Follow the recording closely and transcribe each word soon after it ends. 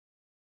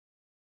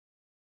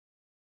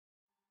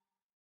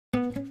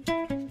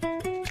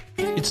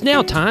It's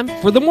now time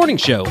for the morning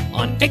show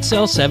on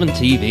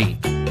XL7-TV.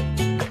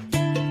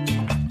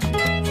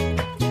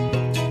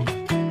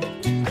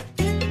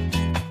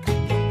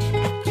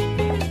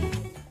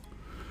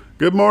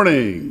 Good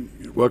morning.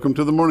 Welcome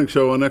to the morning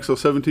show on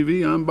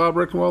XL7-TV. I'm Bob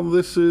Recktenwald.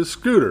 This is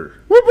Scooter.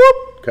 Whoop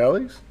whoop.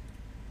 Callies,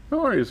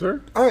 how are you,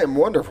 sir? I am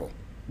wonderful.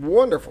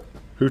 Wonderful.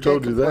 Who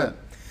told you that?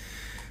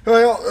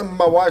 Well,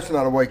 my wife's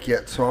not awake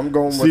yet, so I'm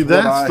going with See,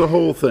 that's the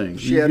whole thing.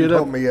 She hadn't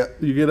told me yet.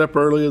 You get up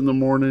early in the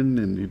morning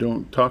and you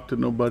don't talk to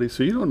nobody,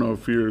 so you don't know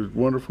if you're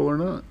wonderful or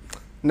not.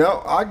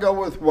 No, I go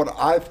with what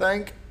I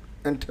think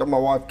until my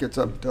wife gets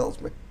up and tells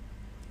me.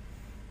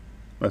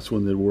 That's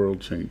when the world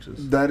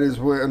changes. That is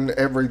when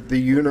the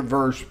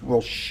universe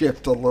will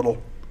shift a little.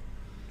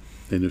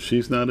 And if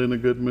she's not in a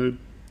good mood,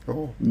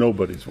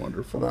 nobody's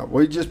wonderful. No,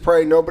 we just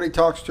pray nobody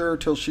talks to her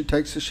till she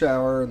takes a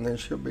shower, and then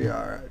she'll be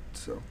all right.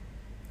 So,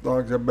 as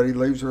long as everybody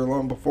leaves her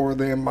alone before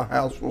then, my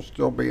house will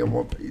still be in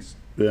one piece.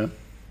 Yeah.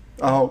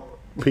 I hope.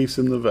 Peace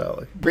in the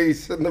valley.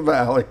 Peace in the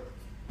valley.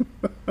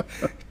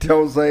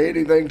 Don't say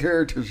anything to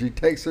her till she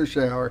takes her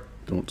shower.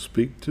 Don't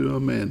speak to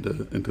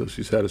Amanda until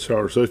she's had a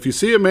shower. So if you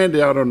see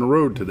Amanda out on the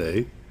road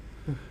today,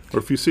 or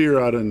if you see her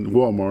out in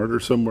Walmart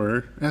or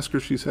somewhere, ask her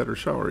if she's had her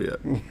shower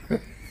yet.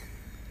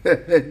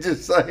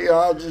 Just say,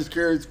 I'm just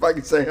curious if I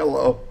can say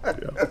hello.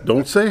 Yeah.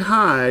 Don't say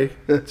hi.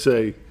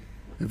 Say,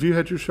 have you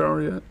had your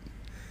shower yet?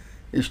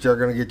 You're still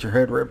going to get your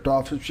head ripped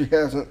off if she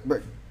hasn't,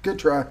 but good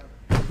try.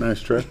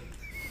 Nice try.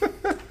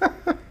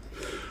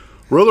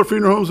 Roller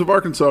Funeral Homes of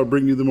Arkansas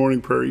bring you the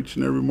morning prayer each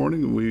and every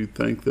morning, and we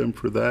thank them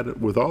for that.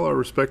 With all our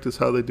respect is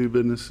how they do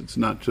business. It's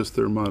not just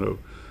their motto.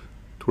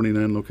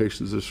 29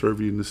 locations that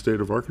serve you in the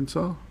state of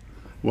Arkansas,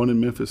 one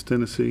in Memphis,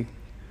 Tennessee,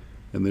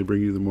 and they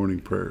bring you the morning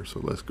prayer, so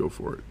let's go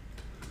for it.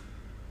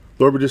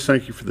 Lord, we just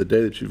thank you for the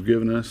day that you've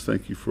given us.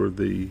 Thank you for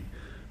the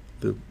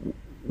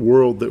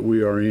world that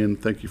we are in.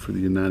 Thank you for the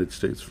United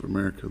States of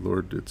America,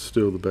 Lord. It's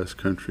still the best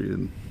country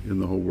in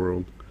the whole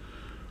world.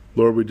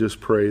 Lord, we just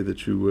pray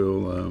that you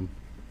will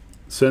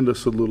send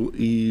us a little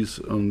ease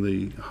on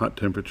the hot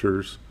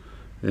temperatures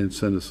and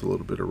send us a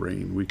little bit of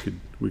rain. We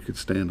could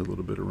stand a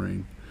little bit of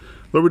rain.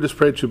 Lord, we just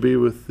pray that you'll be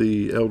with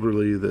the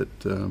elderly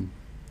that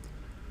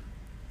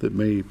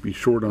may be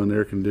short on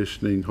air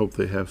conditioning, hope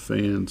they have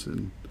fans,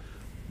 and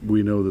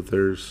we know that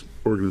there's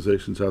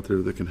organizations out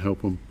there that can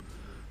help them.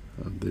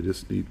 They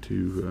just need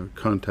to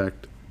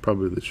contact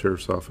probably the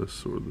sheriff's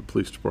office or the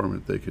police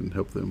department. They can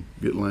help them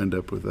get lined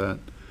up with that.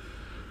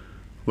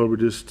 Lord, we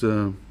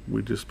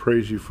just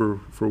praise you for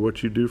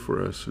what you do for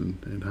us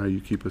and how you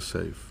keep us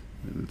safe.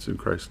 And it's in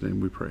Christ's name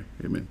we pray.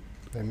 Amen.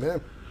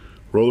 Amen.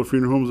 Roller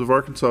Funeral Homes of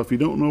Arkansas. If you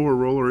don't know where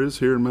Roller is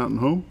here in Mountain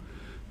Home,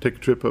 take a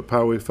trip up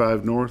Highway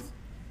 5 North,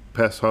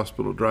 past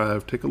Hospital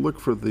Drive. Take a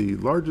look for the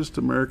largest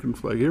American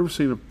flag. You ever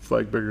seen a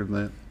flag bigger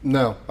than that?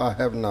 No, I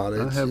have not.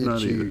 I have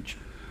not either. Huge.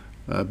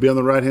 Be on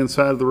the right-hand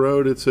side of the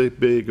road. It's a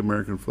big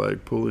American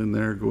flag. Pull in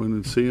there, go in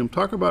and see them.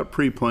 Talk about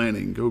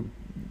pre-planning. Go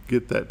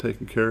get that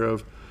taken care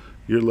of.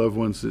 Your loved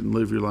ones didn't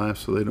live your life,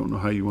 so they don't know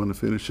how you want to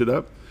finish it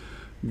up.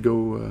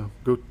 Go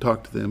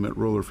talk to them at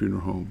Roller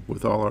Funeral Home.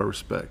 With all our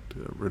respect,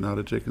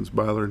 Renata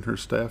Jenkins-Byler and her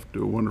staff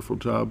do a wonderful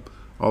job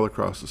all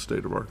across the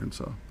state of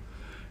Arkansas.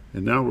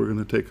 And now we're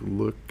going to take a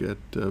look at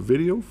a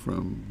video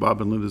from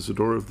Bob and Linda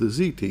Zdora of the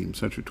Z Team,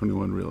 Century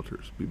 21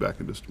 Realtors. Be back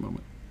in just a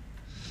moment.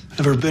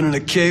 Ever been in a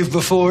cave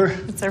before?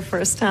 It's our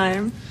first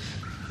time.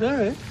 All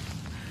right.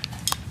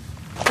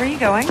 Where are you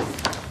going?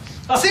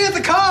 I'll see you at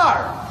the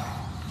car!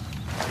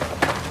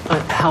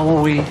 How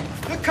will we?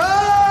 The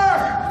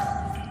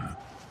car!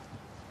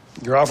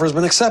 Your offer has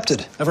been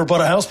accepted. Ever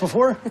bought a house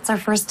before? It's our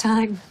first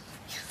time.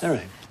 All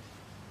right.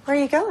 Where are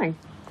you going?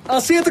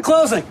 I'll see you at the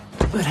closing.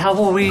 But how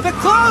will we? The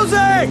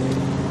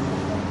closing!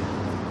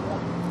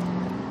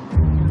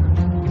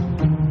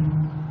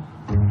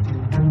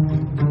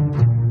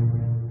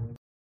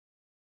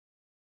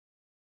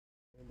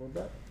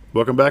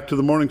 Welcome back to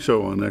the morning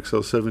show on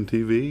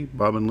XL7-TV.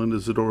 Bob and Linda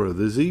Zdora,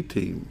 the Z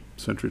Team,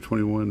 Century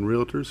 21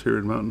 Realtors here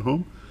in Mountain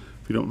Home.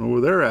 If you don't know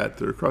where they're at,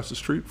 they're across the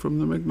street from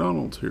the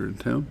McDonald's here in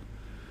town.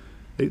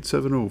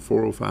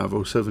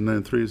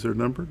 870-405-0793 is their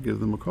number. Give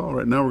them a call.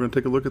 Right now we're going to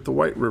take a look at the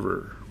White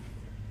River.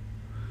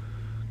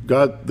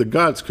 The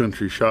God's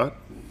Country shot.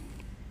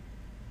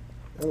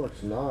 That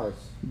looks nice.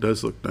 It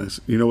does look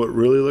nice. You know what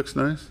really looks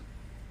nice?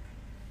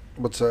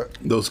 What's that?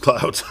 Those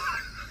clouds.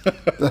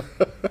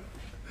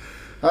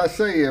 I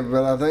see you,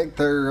 but I think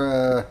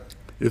they're...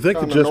 if they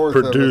could just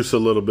produce a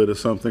little bit of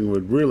something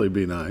would really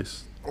be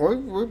nice.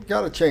 We've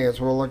got a chance.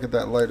 We'll look at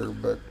that later,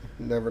 but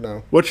you never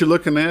know. What you're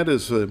looking at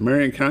is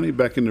Marion County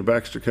back into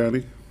Baxter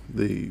County,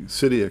 the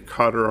city of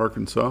Cotter,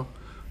 Arkansas.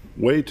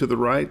 Way to the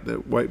right,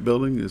 that white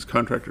building is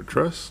Contractor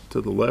Trust.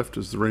 To the left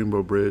is the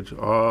Rainbow Bridge.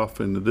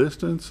 Off in the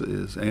distance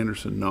is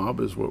Anderson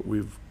Knob, is what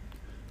we've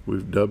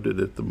dubbed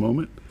it at the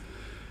moment.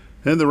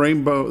 And the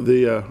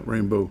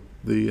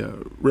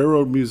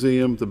Railroad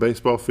Museum, the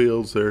baseball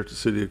fields there at the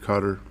city of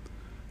Cotter.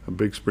 A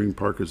Big Spring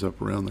Park is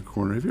up around the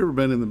corner. Have you ever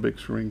been in the Big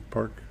Spring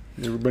Park?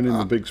 You ever been in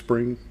the big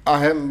spring? I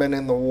haven't been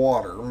in the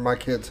water. My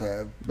kids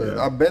have, but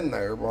Yeah. I've been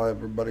there while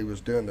everybody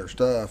was doing their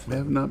stuff. I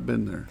have not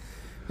been there.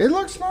 It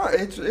looks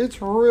nice.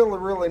 It's really,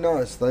 really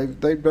nice.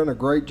 They've done a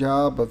great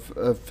job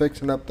of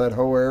fixing up that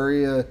whole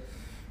area.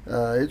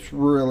 It's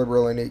really,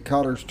 really neat.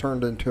 Cotter's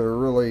turned into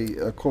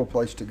a cool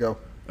place to go.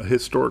 A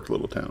historic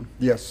little town.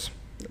 Yes.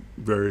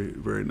 Very,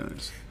 very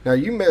nice. Now,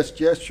 you missed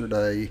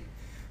yesterday.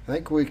 I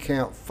think we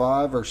count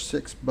 5 or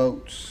 6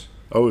 boats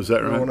Oh, is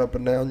that going right? up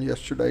and down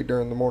yesterday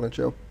during the morning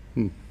show.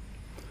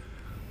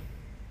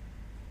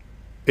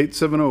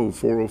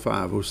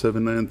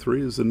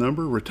 870-405-0793 is the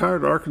number.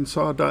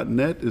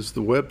 RetiredArkansas.net is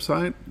the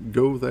website.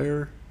 Go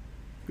there.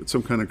 Get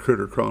some kind of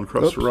critter crawling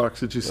across the rocks.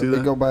 Did you see Let me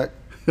that? go back.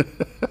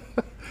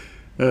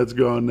 That's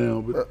gone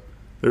now, but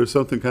there was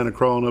something kind of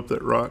crawling up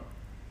that rock.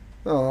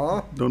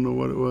 Aw, Don't know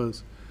what it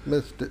was.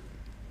 missed it.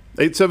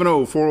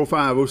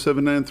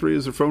 870-405-0793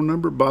 is their phone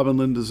number. Bob and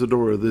Linda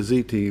Zdora, the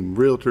Z-Team,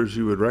 realtors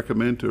you would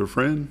recommend to a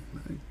friend.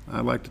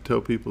 I like to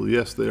tell people,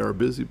 yes, they are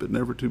busy, but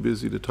never too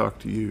busy to talk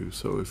to you.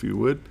 So if you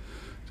would,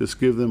 just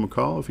give them a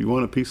call. If you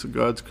want a piece of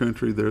God's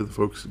country, they're the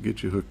folks that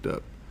get you hooked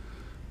up.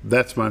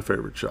 That's my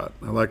favorite shot.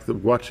 I like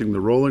watching the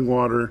rolling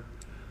water,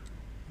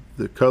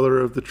 the color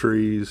of the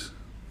trees.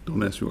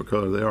 Don't ask me what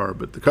color they are,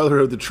 but the color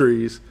of the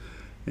trees,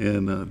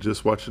 and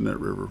just watching that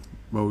river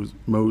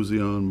mosey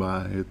on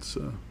by. It's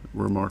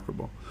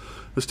remarkable.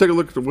 Let's take a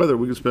look at the weather.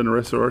 We can spend the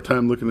rest of our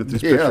time looking at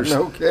these Yeah, pictures.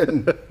 no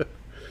kidding.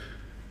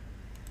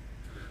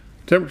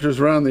 Temperatures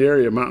around the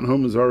area: Mountain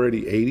Home is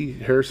already 80,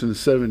 Harrison is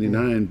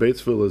 79,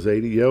 Batesville is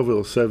 80, Yellville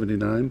is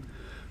 79,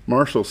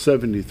 Marshall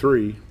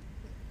 73,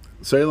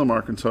 Salem,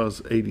 Arkansas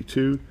is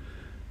 82,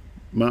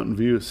 Mountain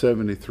View is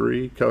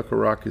 73, Calico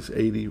Rock is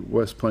 80,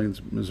 West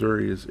Plains,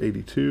 Missouri is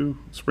 82,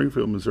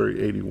 Springfield,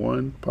 Missouri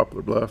 81,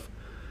 Poplar Bluff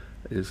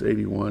is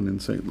 81,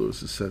 and St.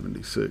 Louis is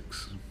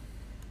 76.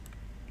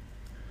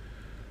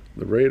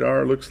 The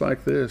radar looks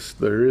like this.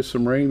 There is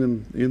some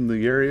rain in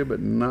the area, but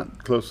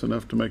not close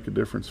enough to make a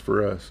difference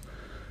for us.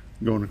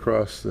 Going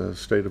across the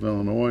state of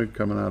Illinois,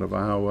 coming out of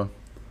Iowa,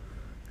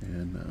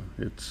 and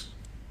it's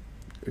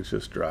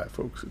just dry,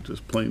 folks. It's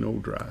just plain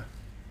old dry.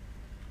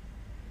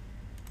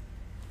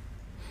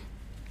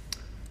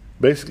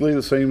 Basically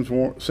the same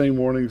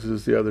warnings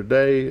as the other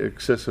day.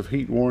 Excessive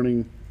heat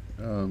warning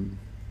in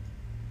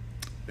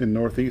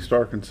northeast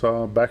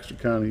Arkansas. Baxter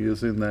County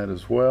is in that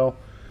as well.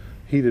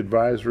 Heat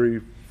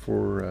advisory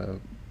for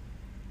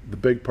the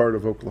big part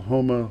of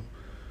Oklahoma,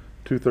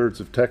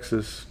 2/3 of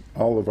Texas,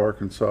 all of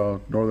Arkansas,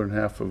 northern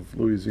half of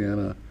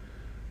Louisiana,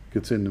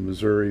 gets into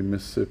Missouri,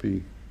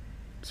 Mississippi,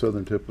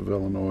 southern tip of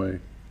Illinois,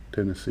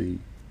 Tennessee,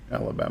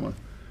 Alabama.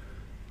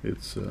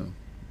 It's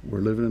we're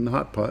living in the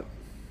hot pot.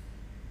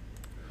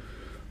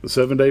 The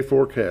 7-day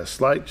forecast: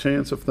 slight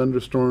chance of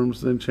thunderstorms,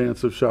 then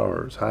chance of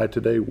showers. High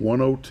today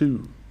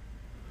 102.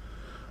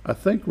 I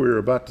think we're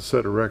about to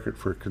set a record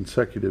for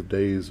consecutive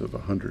days of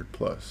 100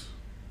 plus.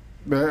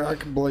 Yeah, I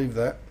can believe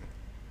that.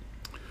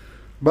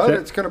 But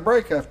it's going to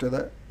break after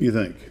that. You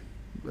think?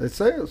 It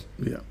says.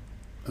 Yeah,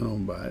 I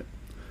don't buy it.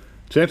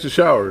 Chance of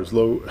showers,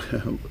 low.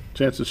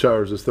 Chance of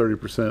showers is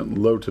 30%.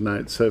 Low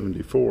tonight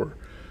 74.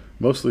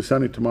 Mostly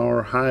sunny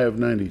tomorrow. High of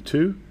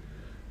 92.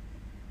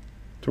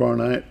 Tomorrow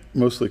night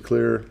mostly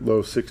clear. Low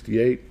of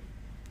 68.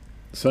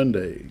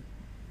 Sunday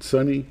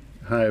sunny.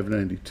 High of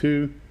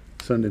 92.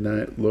 Sunday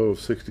night low of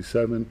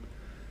 67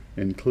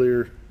 and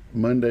clear.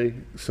 Monday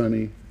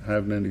sunny. High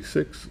of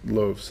 96.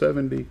 Low of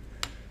 70.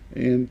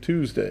 And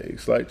Tuesday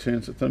slight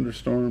chance of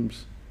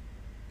thunderstorms.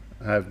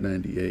 High of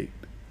 98.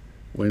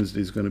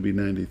 Wednesday's going to be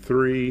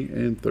 93,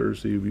 and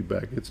Thursday will be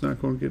back. It's not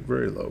going to get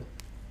very low.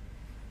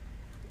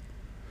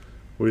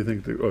 What do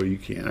you think? Oh, you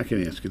can't. I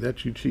can ask you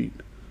that. You cheat.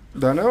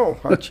 I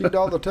know. I cheat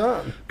all the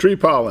time. Tree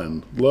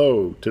pollen,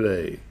 low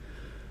today.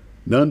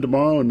 None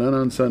tomorrow, none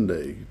on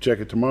Sunday. Check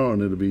it tomorrow,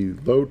 and it'll be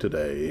low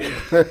today.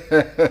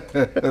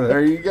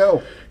 There you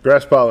go.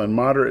 Grass pollen,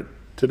 moderate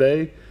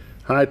today.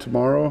 High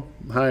tomorrow,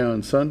 high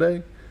on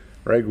Sunday.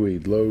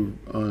 Ragweed, low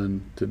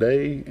on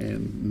today,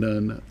 and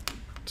none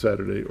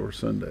Saturday or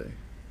Sunday.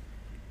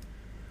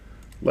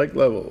 Lake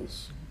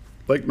levels.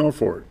 Lake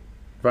Norfolk,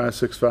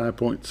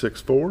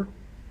 565.64,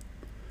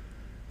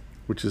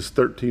 which is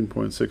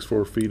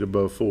 13.64 feet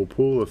above full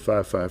pool of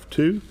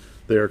 552.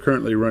 They are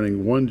currently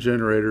running one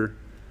generator,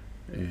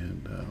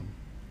 and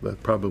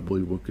that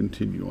probably will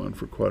continue on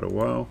for quite a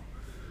while.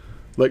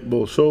 Lake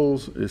Bull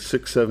Shoals is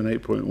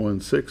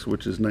 678.16,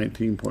 which is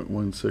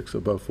 19.16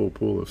 above full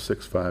pool of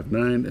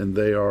 659, and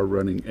they are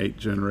running 8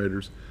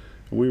 generators.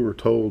 And we were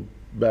told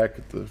back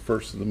at the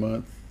first of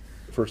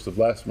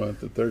last month,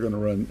 that they're going to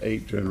run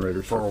 8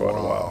 generators for quite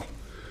a while.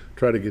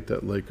 Try to get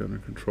that lake under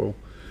control.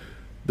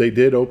 They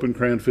did open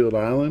Cranfield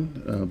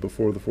Island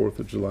before the 4th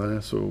of July,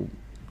 so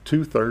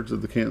 2/3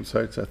 of the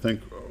campsites, I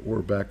think,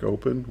 were back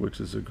open, which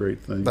is a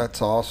great thing.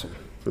 That's awesome.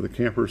 For the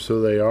campers.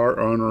 So they are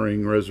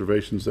honoring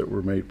reservations that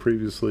were made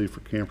previously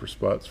for camper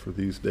spots for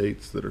these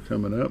dates that are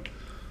coming up.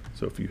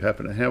 So if you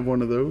happen to have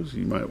one of those,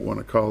 you might want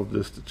to call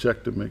just to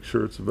check to make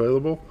sure it's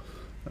available.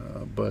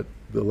 But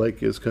the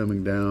lake is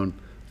coming down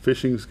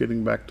Fishing's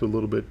getting back to a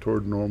little bit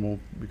toward normal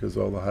because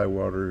all the high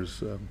water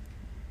is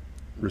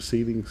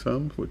receding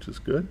some, which is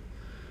good.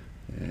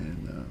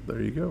 And there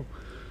you go.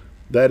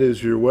 That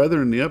is your weather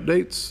and the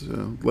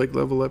updates. Lake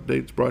level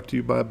updates brought to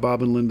you by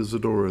Bob and Linda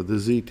Zdora, the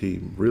Z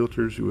Team,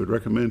 realtors you would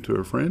recommend to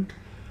a friend.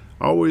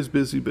 Always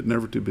busy, but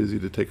never too busy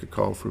to take a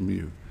call from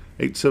you.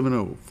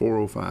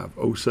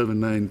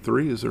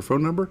 870-405-0793 is their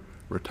phone number.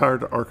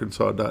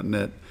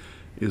 retiredtoarkansas.net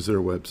is their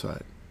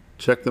website.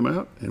 Check them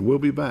out, and we'll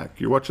be back.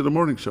 You're watching The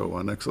Morning Show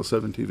on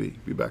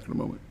XL7-TV. Be back in a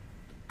moment.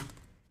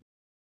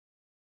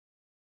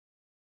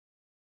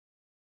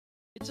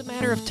 It's a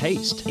matter of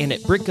taste, and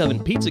at Brick Oven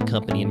Pizza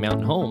Company in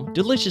Mountain Home,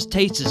 delicious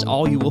taste is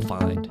all you will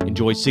find.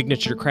 Enjoy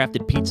signature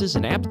crafted pizzas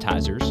and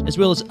appetizers, as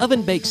well as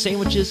oven-baked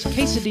sandwiches,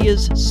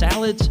 quesadillas,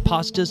 salads,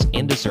 pastas,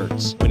 and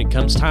desserts. When it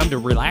comes time to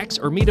relax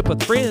or meet up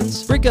with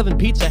friends, Brick Oven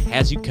Pizza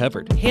has you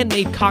covered.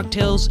 Handmade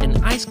cocktails and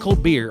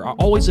ice-cold beer are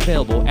always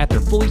available at their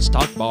fully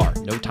stocked bar.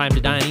 No time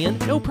to dine in?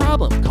 No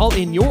problem. Call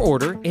in your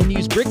order and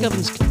use Brick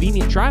Oven's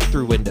convenient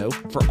drive-thru window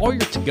for all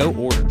your to-go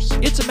orders.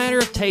 It's a matter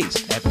of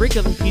taste at Brick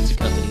Oven Pizza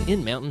Company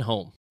in Mountain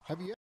Home.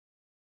 Have you?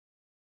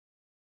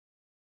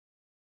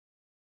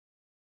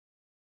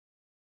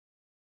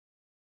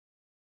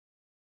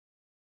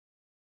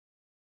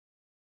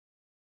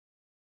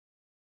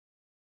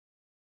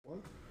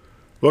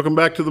 Welcome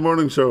back to The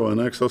Morning Show on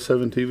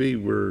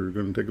XL7-TV. We're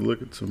going to take a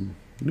look at some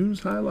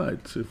news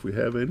highlights, if we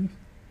have any.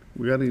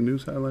 We got any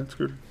news highlights,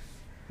 Scooter?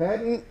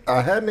 I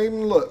hadn't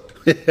even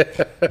looked.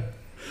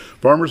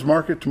 Farmers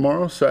Market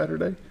tomorrow,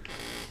 Saturday.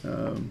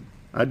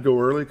 I'd go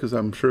early because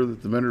I'm sure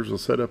that the vendors will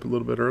set up a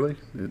little bit early,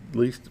 at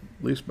least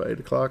by 8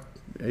 o'clock,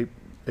 8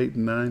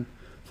 and 9,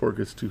 before it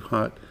gets too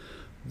hot.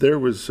 There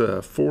was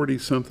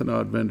 40-something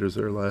odd vendors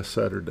there last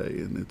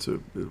Saturday, and it's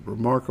a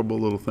remarkable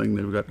little thing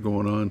they've got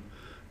going on.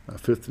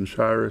 5th and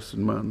Shirus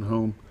and Mountain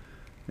Home,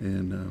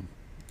 and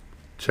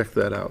check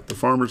that out. The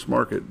Farmers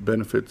Market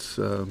benefits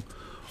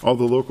all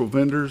the local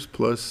vendors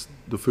plus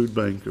the food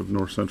bank of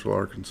North Central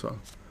Arkansas.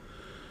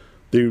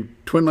 The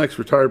Twin Lakes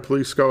Retired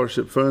Police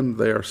Scholarship Fund,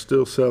 they are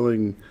still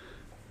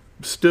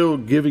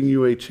giving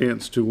you a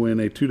chance to win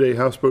a 2-day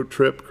houseboat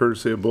trip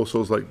courtesy of Bull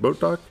Souls Lake Boat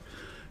Dock,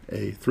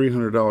 a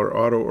 $300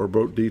 auto or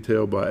boat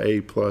detail by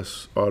A+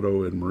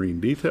 Auto and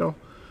Marine Detail,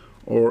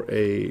 or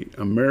a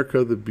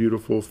America the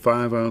Beautiful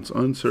 5-ounce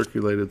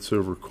uncirculated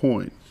silver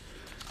coin.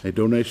 A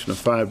donation of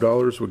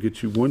 $5 will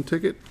get you 1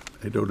 ticket.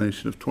 A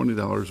donation of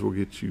 $20 will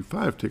get you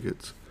 5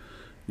 tickets.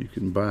 You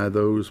can buy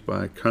those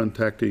by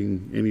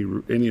contacting any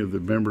of the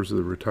members of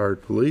the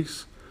retired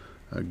police.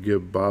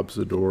 Give Bob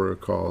Zdora a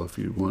call if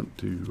you want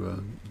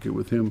to get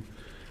with him.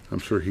 I'm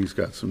sure he's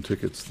got some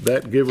tickets.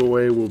 That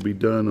giveaway will be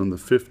done on the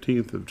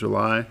 15th of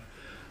July.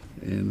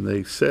 And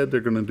they said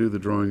they're going to do the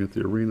drawing at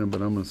the arena,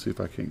 but I'm going to see if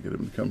I can't get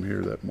them to come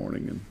here that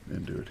morning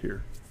and do it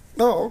here.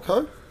 Oh,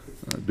 okay.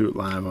 Do it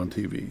live on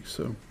TV.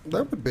 So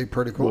that would be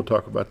pretty cool. We'll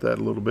talk about that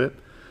a little bit,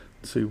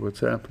 see what's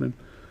happening.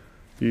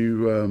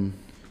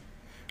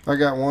 I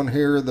got one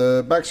here.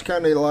 The Baxter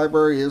County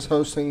Library is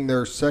hosting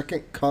their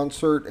second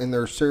concert in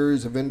their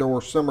series of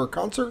indoor summer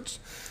concerts.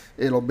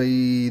 It'll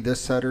be this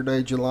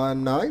Saturday, July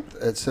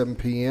 9th at 7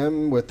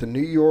 p.m. with the New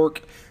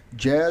York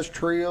Jazz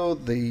Trio,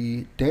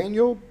 the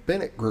Daniel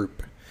Bennett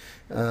Group.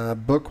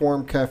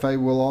 Bookworm Cafe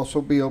will also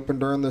be open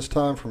during this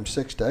time from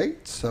 6 to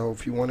 8. So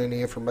if you want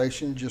any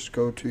information, just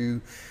go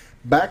to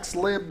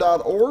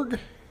baxlib.org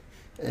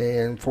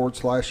and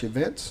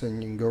 /events,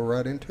 and you can go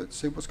right into it and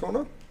see what's going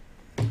on.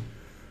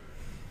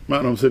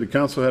 Mountain Home City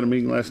Council had a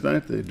meeting last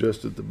night. They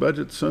adjusted the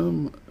budget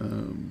some.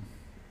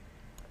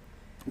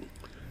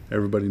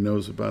 Everybody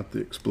knows about the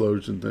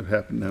explosion that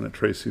happened down at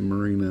Tracy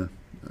Marina,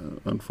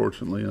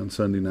 unfortunately, on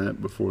Sunday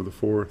night before the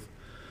 4th.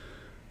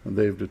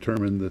 They've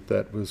determined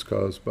that was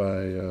caused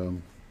by a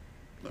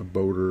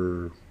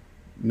boater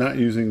not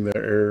using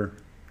their air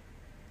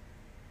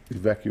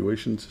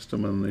evacuation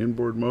system on the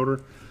inboard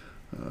motor.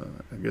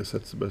 I guess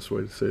that's the best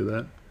way to say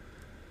that.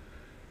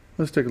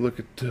 Let's take a look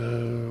at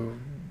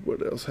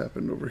what else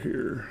happened over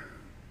here.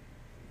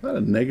 A lot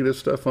of negative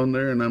stuff on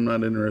there, and I'm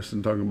not interested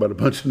in talking about a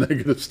bunch of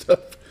negative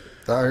stuff.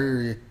 I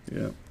hear you.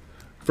 Yeah.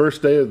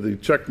 First day of the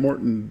Chuck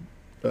Morton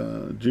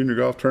Junior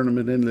Golf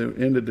Tournament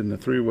ended in a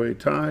 3-way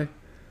tie.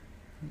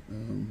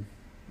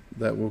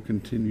 That will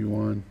continue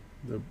on.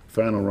 The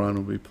final round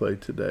will be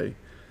played today.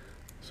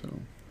 So,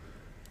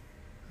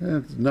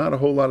 there's not a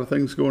whole lot of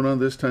things going on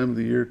this time of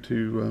the year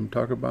to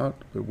talk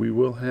about, but we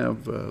will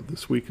have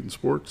This Week in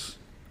Sports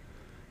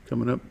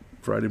coming up.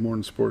 Friday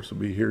morning sports will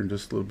be here in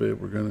just a little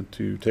bit. We're going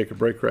to take a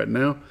break right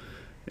now,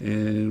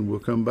 and we'll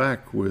come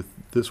back with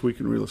This Week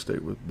in Real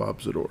Estate with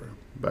Bob Zdora.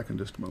 Back in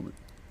just a moment.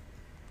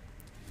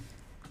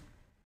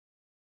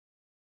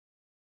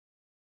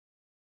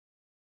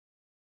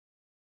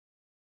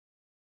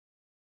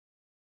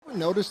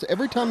 Notice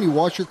every time you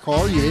wash your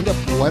car, you end up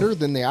wetter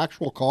than the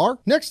actual car?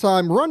 Next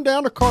time, run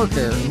down to Car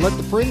Care and let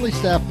the friendly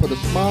staff put a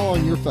smile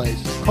on your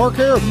face. Car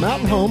Care of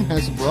Mountain Home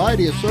has a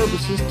variety of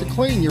services to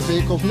clean your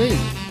vehicle's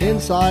needs,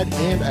 inside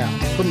and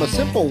out. From a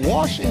simple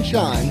wash and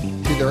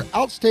shine to their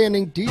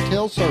outstanding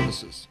detailed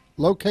services.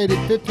 located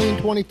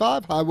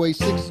 1525 Highway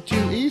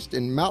 62 East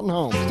in Mountain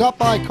Home. Stop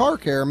by Car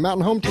Care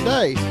Mountain Home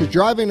today, because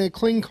driving a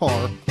clean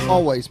car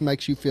always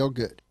makes you feel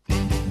good.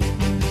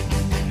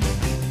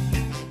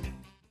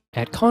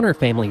 At Connor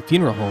Family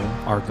Funeral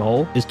Home, our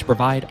goal is to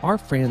provide our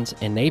friends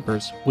and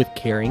neighbors with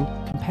caring,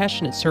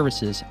 compassionate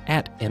services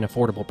at an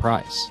affordable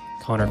price.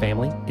 Connor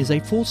Family is a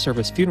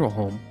full-service funeral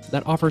home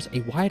that offers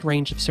a wide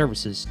range of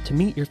services to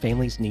meet your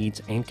family's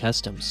needs and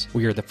customs.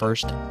 We are the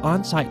first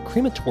on-site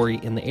crematory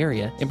in the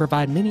area and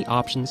provide many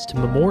options to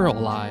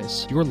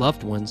memorialize your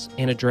loved ones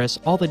and address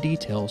all the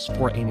details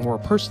for a more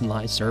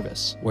personalized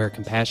service. Where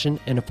compassion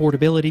and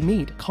affordability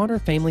meet, Connor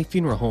Family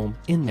Funeral Home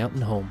in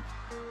Mountain Home.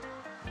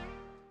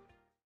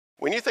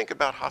 When you think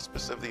about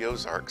Hospice of the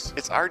Ozarks,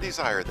 it's our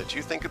desire that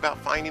you think about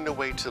finding a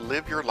way to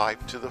live your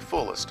life to the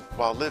fullest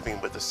while living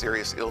with a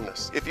serious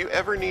illness. If you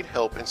ever need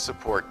help and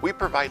support, we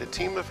provide a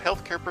team of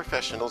healthcare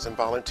professionals and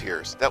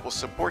volunteers that will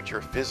support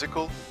your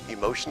physical,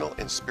 emotional,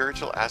 and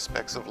spiritual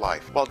aspects of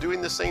life while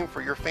doing the same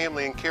for your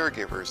family and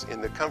caregivers in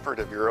the comfort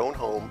of your own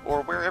home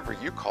or wherever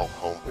you call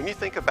home. When you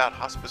think about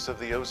Hospice of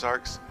the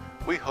Ozarks,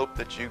 we hope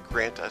that you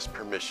grant us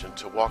permission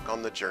to walk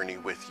on the journey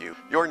with you.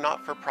 Your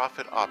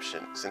not-for-profit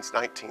option since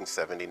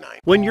 1979.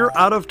 When you're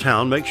out of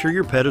town, make sure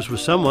your pet is with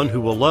someone who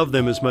will love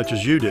them as much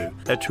as you do.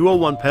 At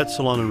 201 Pet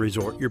Salon and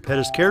Resort, your pet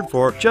is cared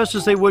for just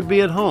as they would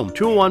be at home.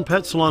 201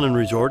 Pet Salon and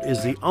Resort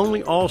is the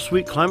only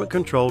all-suite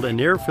climate-controlled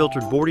and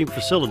air-filtered boarding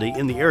facility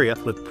in the area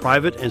with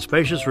private and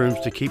spacious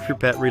rooms to keep your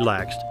pet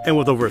relaxed. And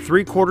with over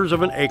 3/4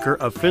 of an acre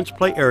of fenced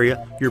play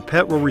area, your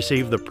pet will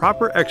receive the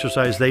proper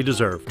exercise they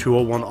deserve.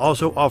 201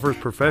 also offers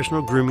professional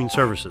grooming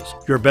services.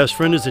 Your best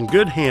friend is in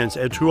good hands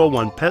at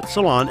 201 Pet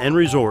Salon and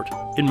Resort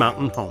in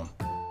Mountain Home.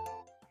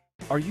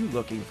 Are you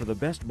looking for the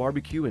best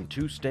barbecue in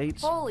 2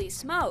 states? Holy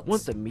smokes!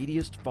 Want the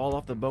meatiest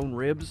fall-off-the-bone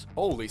ribs?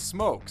 Holy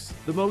smokes!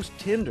 The most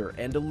tender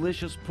and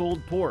delicious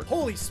pulled pork?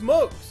 Holy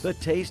smokes! The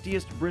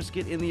tastiest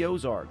brisket in the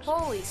Ozarks?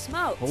 Holy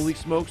smokes! Holy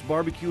Smokes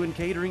Barbecue and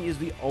Catering is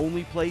the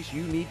only place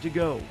you need to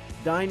go.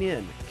 Dine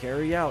in,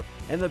 carry out,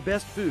 and the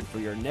best food for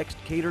your next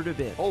catered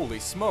event. Holy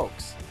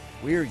smokes!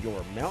 We're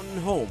your mountain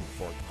home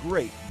for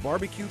great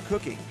barbecue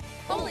cooking.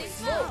 Holy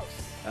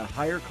smokes! A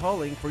higher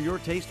calling for your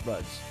taste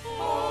buds.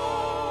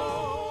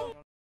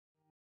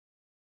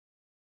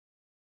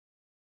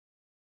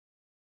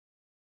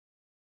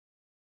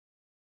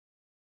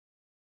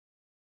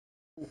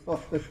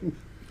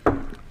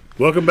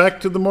 Welcome back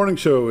to the morning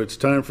show. It's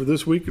time for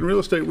This Week in Real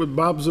Estate with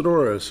Bob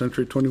Zdora,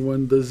 Century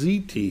 21, the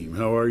Z Team.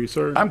 How are you,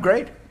 sir? I'm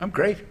great.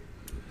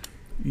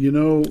 You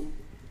know,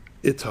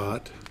 it's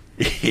hot.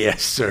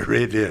 Yes, sir,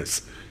 it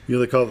is. You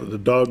know, they call it the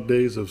dog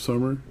days of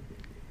summer.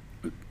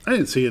 I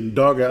didn't see a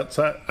dog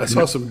outside. I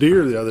saw some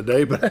deer the other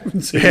day, but I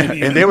haven't seen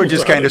any. And they were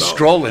just kind of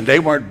strolling. They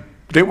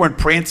weren't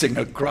prancing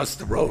across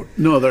the road.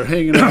 No, they're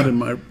hanging out in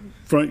my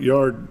front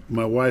yard.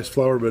 My wife's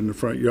flower bed in the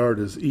front yard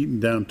is eaten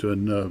down to a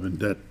nub, and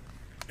that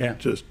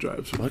just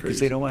drives me crazy. Because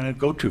they don't want to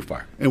go too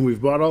far. And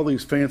we've bought all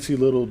these fancy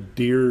little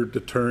deer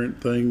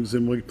deterrent things,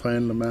 and we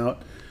planned them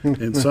out.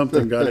 And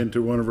something got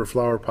into one of her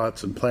flower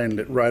pots and planted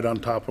it right on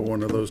top of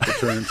one of those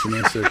deterrents. And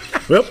I said,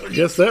 well, I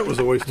guess that was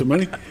a waste of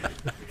money.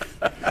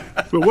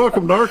 But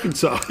welcome to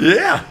Arkansas.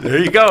 Yeah, there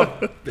you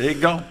go. There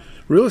you go.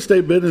 Real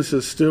estate business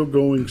is still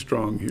going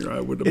strong here,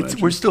 I would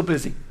imagine. We're still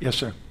busy. Yes,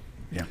 sir.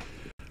 Yeah.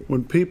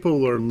 When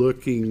people are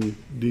looking,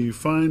 do you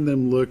find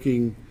them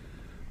looking,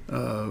 we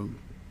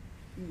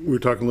were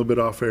talking a little bit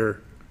off air,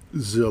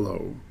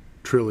 Zillow,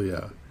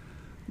 Trillia,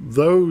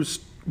 those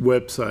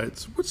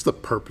websites, what's the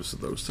purpose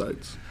of those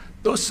sites?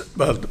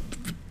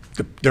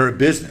 They're a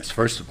business,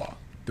 first of all.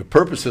 The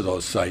purpose of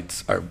those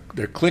sites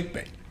they're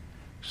clickbait.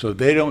 So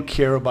they don't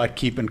care about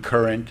keeping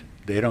current.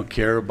 They don't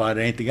care about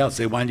anything else.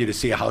 They want you to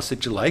see a house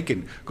that you like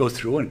and go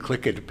through and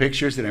click at the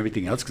pictures and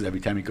everything else, because every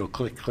time you go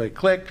click, click,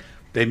 click,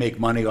 they make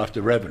money off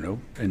the revenue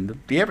and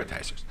the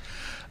advertisers.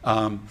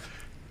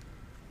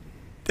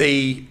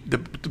 The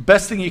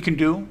best thing you can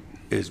do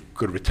is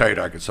go to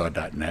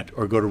retiredarkansas.net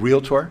or go to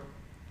Realtor.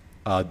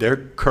 They're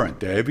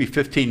current. They're every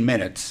 15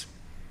 minutes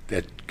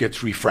that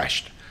gets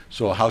refreshed.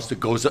 So a house that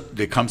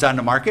comes on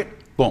the market,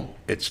 boom,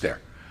 it's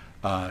there.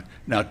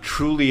 Now,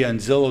 Truly and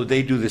Zillow,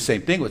 they do the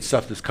same thing with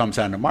stuff that comes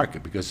on the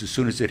market, because as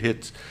soon as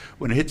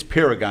when it hits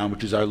Paragon,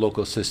 which is our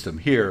local system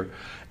here,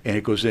 and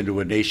it goes into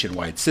a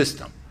nationwide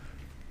system,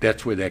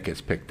 that's where that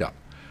gets picked up.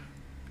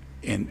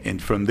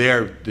 And from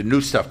there, the new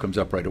stuff comes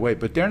up right away.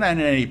 But they're not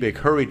in any big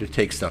hurry to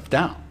take stuff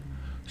down.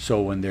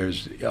 So when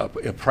there's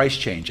a price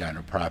change on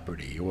a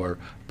property, or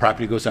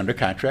property goes under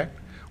contract,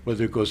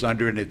 whether it goes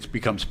under and it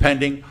becomes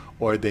pending,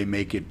 or they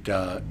make it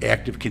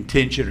active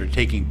contingent or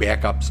taking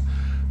backups,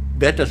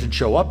 that doesn't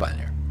show up on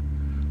there,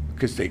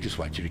 because they just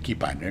want you to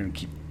keep on there and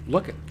keep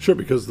looking. Sure,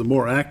 because the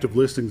more active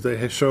listings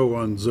they show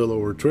on Zillow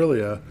or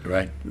Trillia,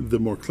 right, the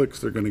more clicks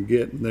they're going to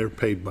get, and they're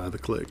paid by the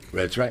click.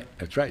 That's right.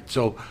 That's right.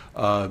 So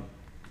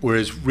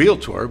whereas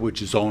Realtor,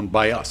 which is owned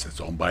by us,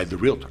 it's owned by the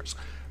Realtors.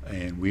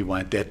 And we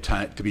want that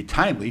to be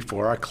timely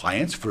for our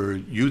clients, for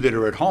you that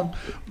are at home,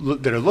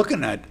 that are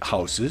looking at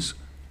houses.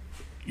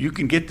 You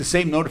can get the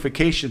same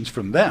notifications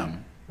from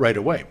them right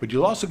away, but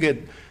you'll also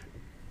get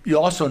you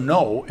also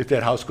know if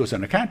that house goes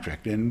under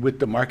contract. And with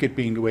the market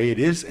being the way it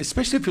is,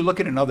 especially if you're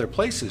looking in other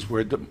places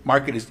where the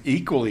market is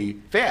equally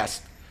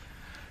fast,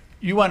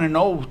 you want to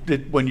know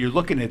that when you're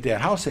looking at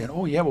that house saying,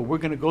 oh yeah, well, we're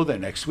going to go there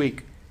next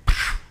week,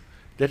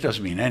 that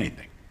doesn't mean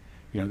anything.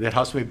 You know, that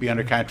house may be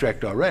under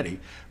contract already,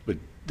 but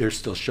they're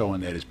still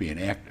showing that as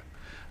being active.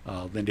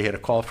 Linda had a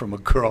call from a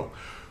girl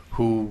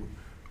who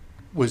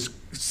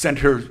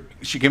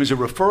she gave us a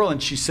referral,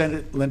 and she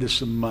sent Linda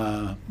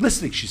some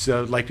listings. She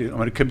said, I'm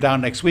going to come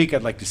down next week.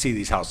 I'd like to see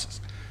these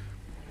houses.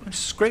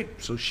 This is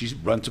great. So she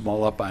runs them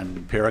all up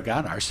on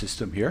Paragon, our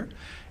system here,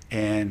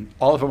 and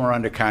all of them are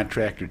under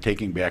contract or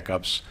taking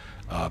backups,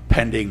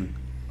 pending.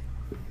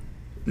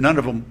 None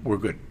of them were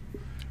good.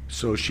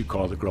 So she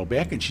called the girl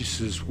back, and she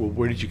says, well,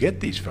 where did you get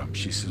these from?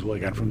 She says, well, I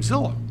got them from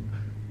Zillow.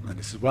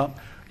 Linda says, well,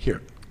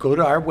 here, go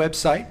to our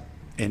website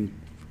and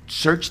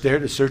search there.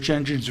 The search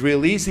engine's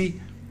real easy.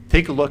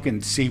 Take a look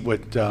and see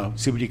what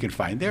you can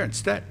find there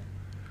instead.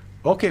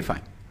 Okay,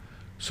 fine.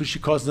 So she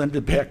calls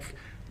Linda back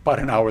about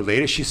an hour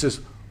later. She says,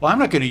 well, I'm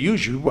not going to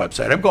use your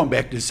website. I'm going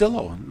back to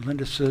Zillow. And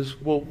Linda says,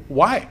 well,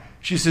 why?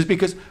 She says,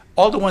 because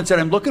all the ones that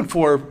I'm looking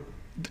for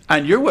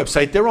on your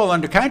website, they're all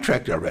under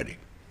contract already.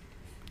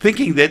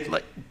 Thinking that,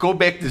 like, go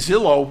back to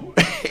Zillow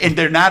and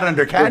they're not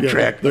under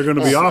contract. They're going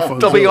to be off on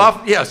They'll be Zillow.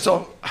 off, yeah.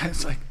 So I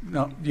was like,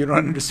 no, you don't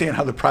understand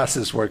how the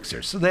process works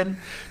here. So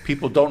then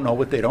people don't know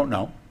what they don't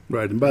know.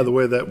 Right, and by the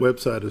way, that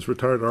website is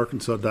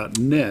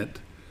retiredarkansas.net,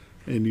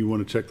 and you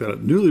want to check that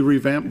out. Newly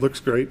revamped, looks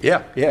great.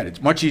 Yeah,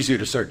 it's much easier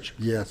to search.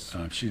 Yes.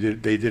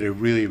 They did a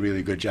really,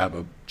 really good job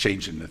of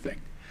changing the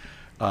thing.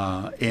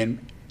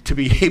 And to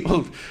be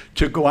able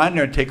to go on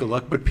there and take a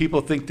look, but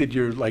people think that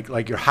you're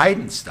like you're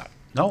hiding stuff.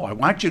 No, I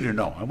want you to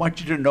know. I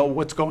want you to know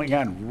what's going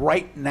on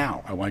right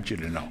now. I want you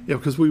to know. Yeah,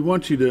 because we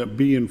want you to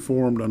be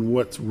informed on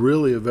what's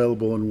really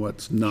available and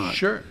what's not.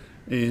 Sure.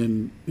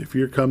 And if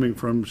you're coming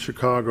from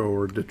Chicago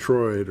or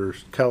Detroit or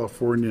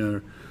California,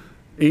 or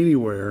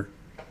anywhere,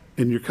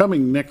 and you're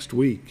coming next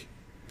week,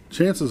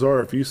 chances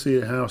are if you see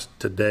a house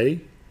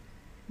today,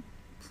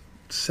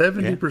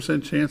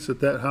 70% chance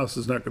that house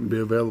is not going to be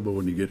available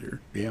when you get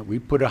here. Yeah, we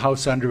put a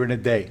house under in a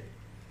day,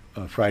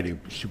 Friday.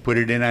 She put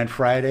it in on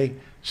Friday.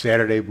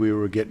 Saturday, we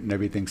were getting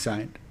everything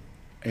signed.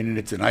 And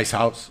it's a nice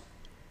house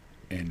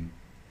and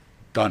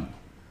done.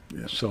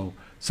 Yeah. So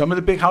some of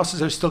the big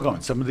houses are still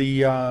going. Some of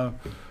the,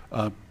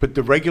 but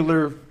the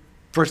regular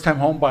first-time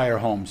home buyer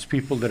homes,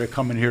 people that are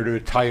coming here to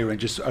retire and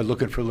just are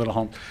looking for a little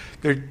home,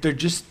 there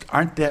just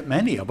aren't that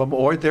many of them,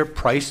 or they're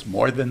priced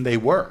more than they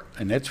were.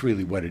 And that's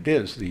really what it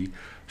is. The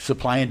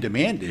supply and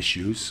demand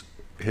issues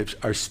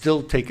are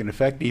still taking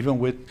effect, even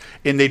with,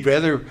 and they'd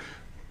rather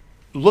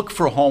look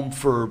for a home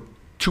for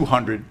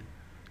 $200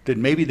 that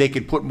maybe they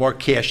can put more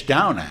cash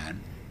down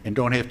on and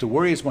don't have to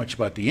worry as much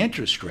about the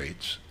interest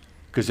rates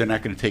because they're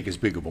not going to take as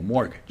big of a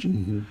mortgage.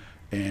 Mm-hmm.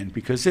 And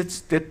because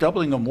that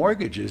doubling of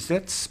mortgages,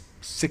 that's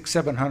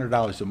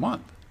 $600-700 a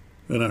month.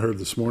 And I heard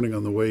this morning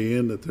on the way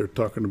in that they're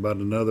talking about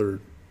another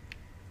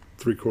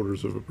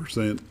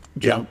 0.75%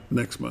 jump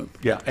next month.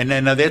 Yeah, and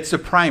then now that's the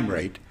prime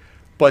rate,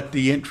 but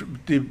the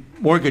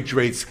mortgage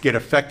rates get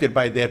affected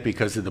by that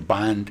because of the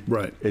bond.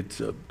 Right. It's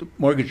the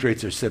mortgage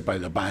rates are set by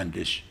the bond.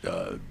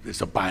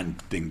 It's a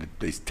bond thing. That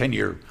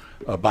 10-year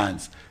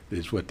bonds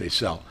is what they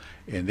sell,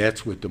 and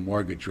that's what the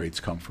mortgage rates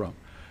come from.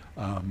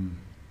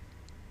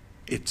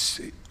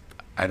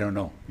 I don't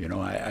know. You know,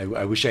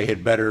 I wish I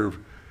had better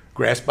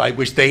grasp. I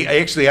wish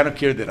I don't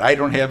care that I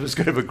don't have as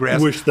good of a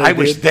grasp. I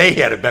wish they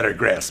had a better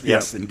grasp.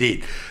 Yes,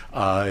 indeed.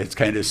 It's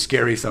kind of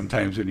scary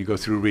sometimes when you go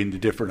through reading the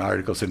different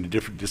articles and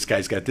this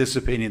guy's got this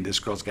opinion, this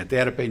girl's got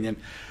that opinion.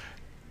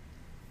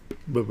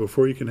 But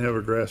before you can have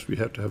a grasp, you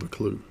have to have a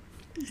clue.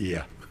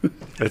 Yeah,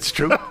 that's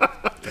true.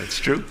 That's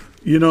true.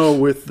 You know,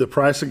 with the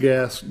price of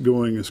gas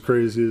going as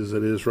crazy as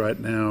it is right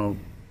now,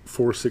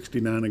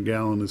 $4.69 a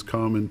gallon is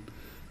common.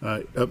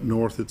 Up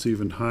north, it's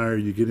even higher.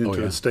 You get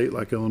into a state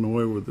like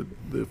Illinois where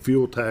the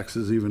fuel tax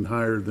is even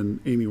higher than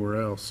anywhere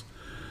else.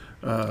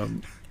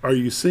 Are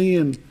you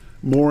seeing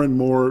more and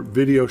more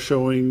video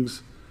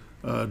showings,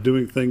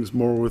 doing things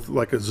more with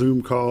like a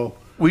Zoom call?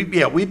 We've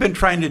been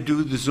trying to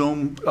do the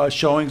Zoom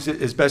showings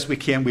as best we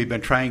can. We've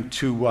been trying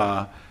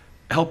to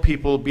help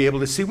people be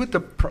able to see what the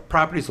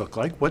properties look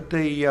like, what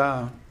they,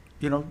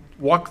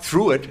 walk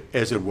through it,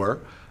 as it were,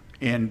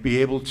 and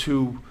be able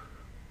to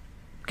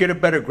get a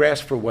better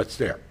grasp for what's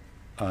there.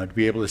 To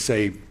be able to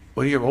say,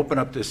 well, here, open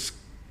up this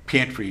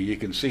pantry. You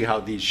can see how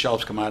these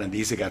shelves come out, and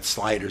these have got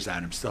sliders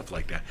on them, stuff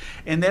like that.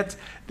 And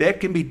that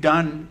can be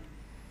done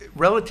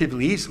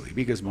relatively easily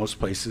because most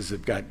places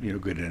have got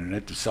good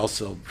internet. The cell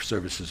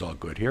service is all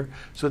good here,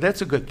 so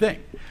that's a good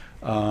thing.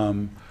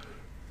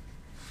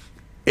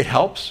 It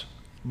helps,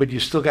 but you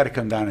still got to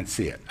come down and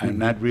see it. I'm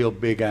not real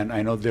big on.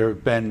 I know there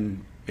have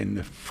been in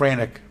the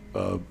frantic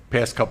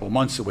past couple of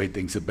months the way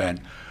things have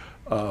been.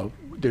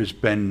 There's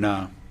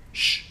been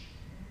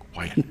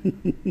quiet.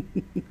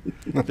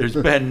 There's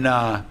been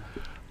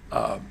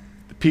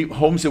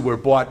homes that were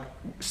bought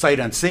sight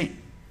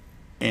unseen,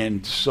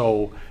 and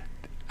so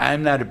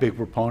I'm not a big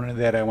proponent of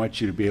that. I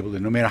want you to be able to,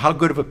 no matter how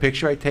good of a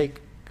picture I take,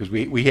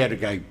 because we had a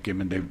guy give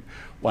them, they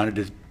wanted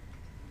to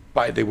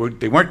buy, they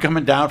weren't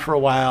coming down for a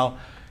while,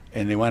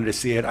 and they wanted to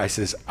see it. I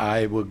says,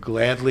 I will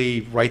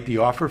gladly write the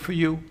offer for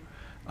you.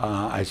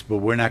 I said, but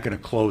we're not going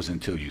to close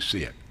until you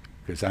see it,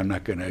 because I'm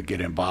not going to get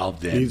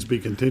involved in. Needs to be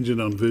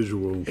contingent on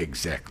visual.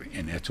 Exactly,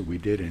 and that's what we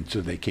did. And so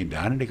they came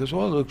down, and they goes,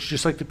 "Oh, it looks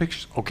just like the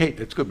pictures." Okay,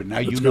 that's good, but now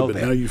That's you good, know but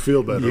that. now you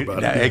feel better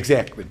about it.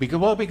 Exactly,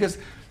 because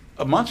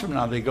a month from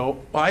now they go,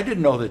 "Well, I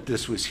didn't know that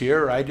this was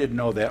here. Or I didn't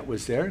know that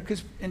was there."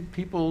 Because and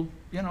people,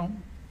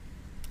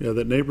 Yeah,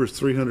 that neighbor's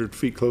 300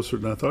 feet closer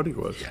than I thought he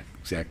was. Yeah,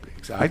 exactly.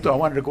 So I thought I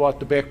wanted to go out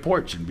the back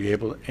porch and be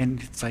able,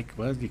 and it's like,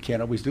 well, you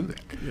can't always do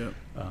that. Yeah.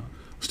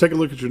 Let's take a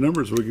look at your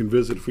numbers. We can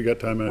visit if we got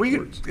time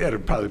afterwards. That'll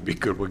probably be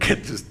good. We'll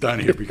get this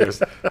done here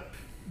because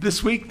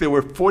this week there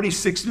were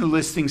 46 new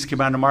listings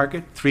came on the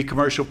market, 3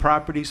 commercial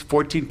properties,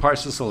 14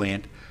 parcels of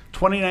land,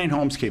 29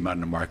 homes came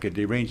on the market.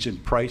 They ranged in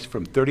price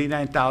from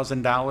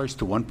 $39,000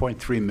 to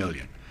 $1.3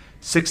 million.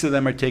 6 of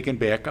them are taken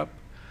back up.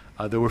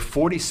 There were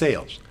 40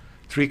 sales,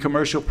 3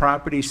 commercial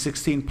properties,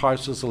 16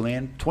 parcels of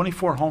land,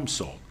 24 homes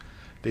sold.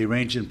 They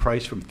range in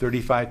price from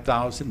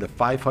 $35,000 to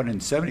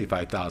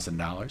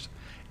 $575,000.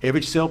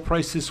 Average sale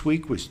price this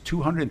week was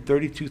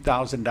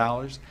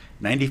 $232,000,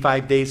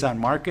 95 days on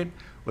market,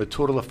 with a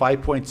total of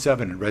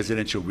 5.7 in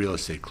residential real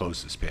estate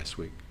closed this past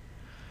week.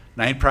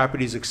 9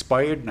 properties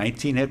expired,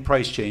 19 had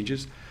price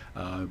changes.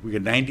 We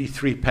got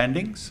 93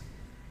 pendings.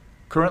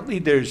 Currently,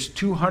 there's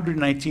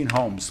 219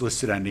 homes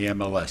listed on the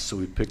MLS, so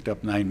we picked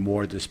up 9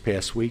 more this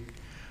past week.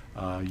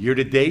 Year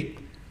to date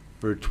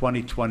for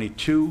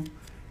 2022,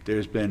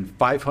 there's been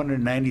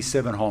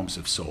 597 homes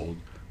have sold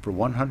for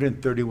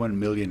 $131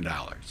 million.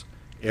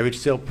 Average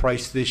sale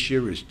price this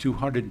year is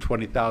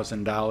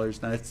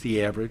 $220,000. Now that's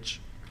the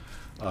average.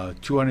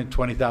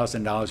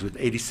 $220,000 with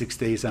 86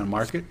 days on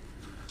market.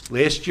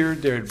 Last year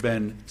there had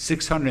been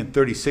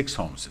 636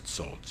 homes that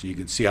sold. So you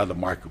can see how the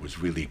market was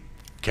really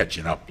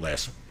catching up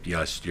last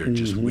year.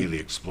 Just really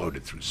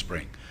exploded through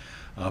spring.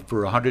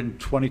 For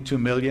 $122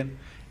 million.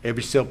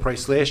 Average sale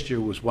price last year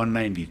was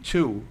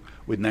 $192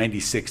 with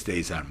 96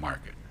 days on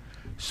market.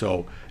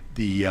 So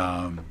the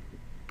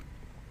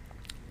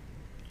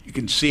you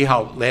can see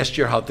how last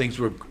year how things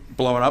were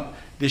blowing up.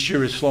 This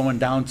year is slowing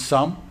down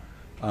some,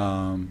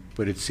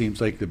 but it seems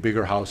like the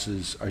bigger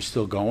houses are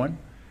still going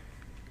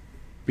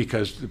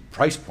because the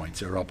price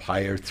points are up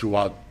higher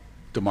throughout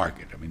the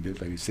market. I mean,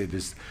 like I say,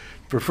 this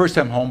for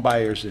first-time home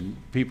buyers and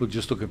people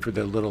just looking for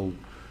their little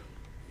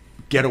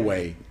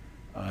getaway,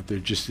 there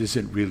just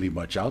isn't really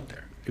much out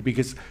there.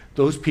 Because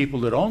those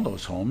people that own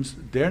those homes,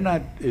 they're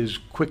not as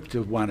quick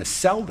to want to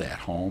sell that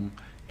home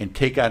and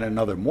take out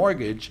another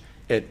mortgage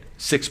at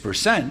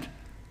 6%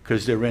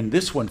 because they're in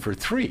this one for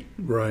 3%.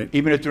 Right.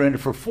 Even if they're in it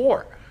for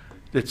 4%,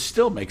 that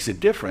still makes a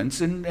difference.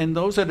 And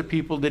those are the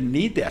people that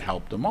need that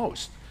help the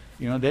most.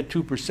 You know, that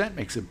 2%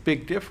 makes a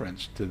big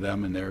difference to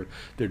them and their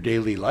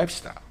daily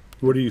lifestyle.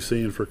 What are you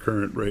seeing for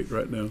current rate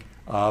right now?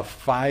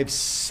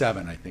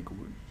 5.7, I think.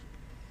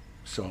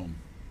 So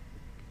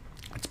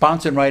it's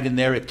bouncing right in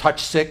there. It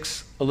touched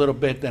 6 a little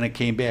bit, then it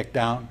came back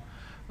down.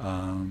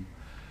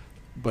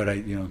 But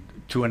 2.5,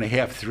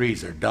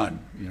 3s are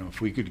done. You know,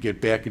 if we could get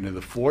back into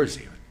the 4s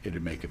even,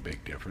 it'd make a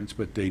big difference.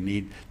 But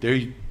they've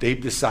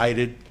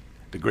decided,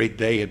 the great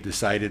they have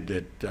decided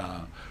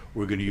that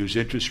we're going to use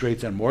interest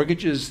rates on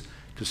mortgages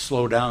to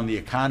slow down the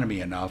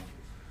economy enough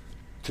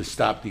to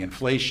stop the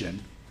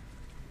inflation,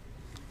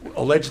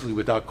 allegedly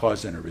without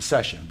causing a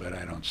recession. But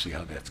I don't see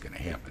how that's going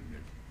to happen.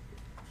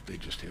 They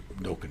just have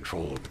no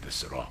control over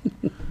this at all.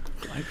 It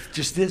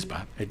just is,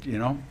 Bob.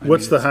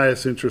 What's the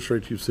highest interest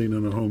rate you've seen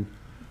on a home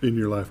in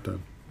your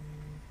lifetime?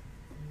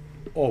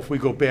 Oh, if we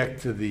go back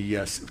to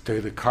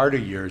the Carter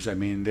years, I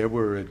mean, they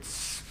were at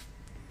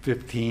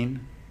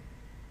 15.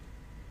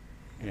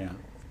 Yeah.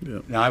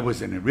 Now I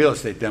wasn't in real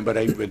estate then, but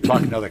I've been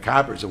talking to other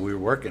coppers, and we were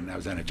working. I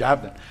was on a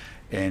job then,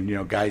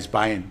 and guys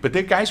buying. But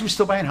the guys were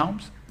still buying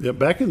homes. Yeah,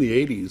 back in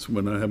the '80s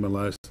when I had my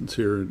license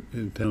here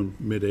in town,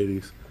 mid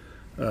 '80s.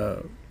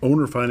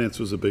 Owner finance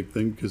was a big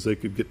thing because they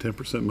could get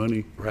 10%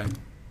 money, right?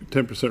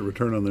 10%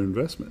 return on their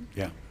investment.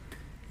 Yeah.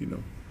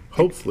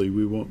 Hopefully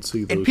we won't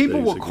see those. And people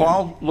days will again.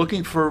 call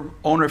looking for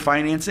owner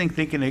financing,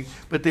 thinking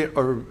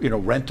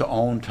rent to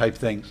own type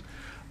things,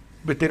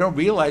 but they don't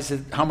realize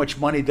how much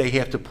money they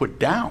have to put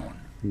down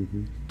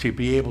to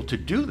be able to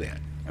do that.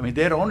 I mean,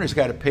 that owner's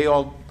got to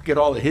get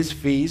all of his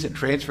fees and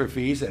transfer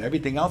fees and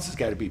everything else has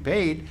got to be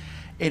paid,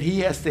 and he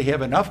has to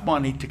have enough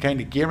money to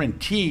kind of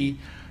guarantee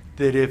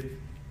that if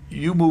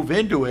you move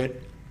into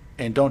it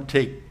and don't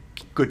take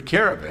good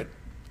care of it,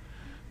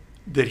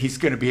 that he's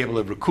going to be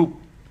able to recoup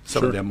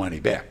some of that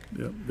money back.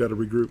 Yeah, got to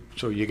regroup.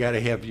 So you got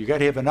to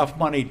have enough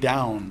money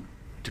down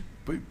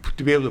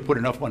to be able to put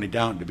enough money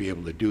down to be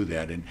able to do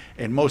that.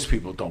 And most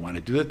people don't want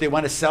to do that. They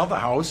want to sell the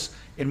house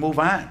and move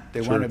on. They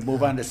want to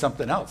move on to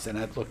something else. They're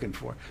not looking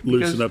for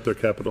loosen up their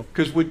capital.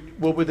 Because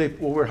what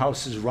were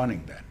houses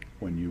running then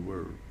when you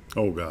were?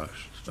 Oh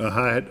gosh, a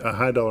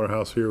high dollar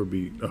house here would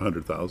be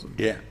 $100,000.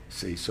 Yeah.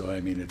 See, so I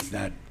mean, it's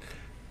not.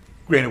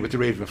 Granted, with the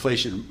rate of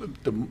inflation,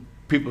 the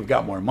people have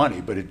got more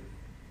money, but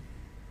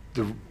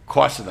the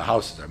cost of the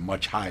houses are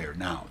much higher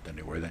now than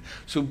they were then.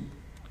 So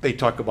they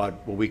talk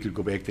about, well, we could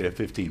go back to that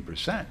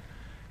 15%.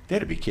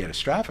 That'd be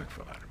catastrophic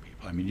for a lot of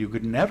people. I mean, you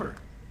could never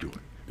do it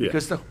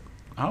because the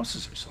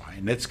houses are so high,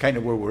 and that's kind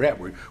of where we're at.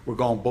 We're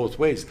going both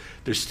ways.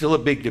 There's still a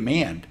big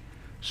demand,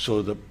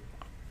 so the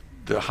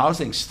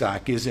housing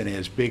stock isn't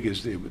as big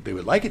as they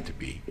would like it to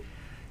be,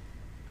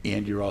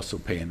 and you're also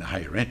paying the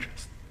higher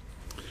interest.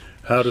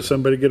 How does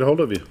somebody get a hold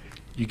of you?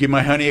 You give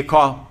my honey a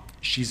call.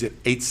 She's at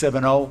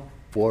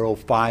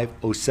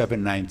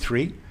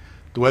 870-405-0793.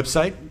 The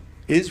website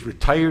is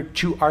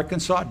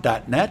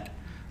retired2arkansas.net.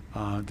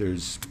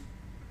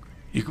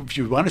 If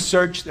you want to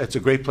search, that's a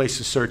great place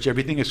to search.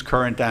 Everything is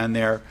current on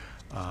there.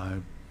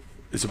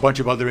 There's a bunch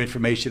of other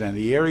information on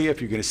the area. If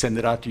you're going to send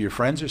it out to your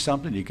friends or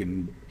something, you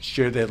can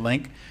share that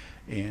link.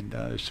 And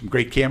there's some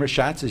great camera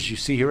shots, as you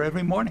see here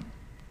every morning.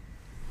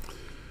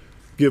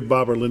 Give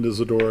Bob or Linda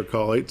Zdora a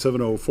call,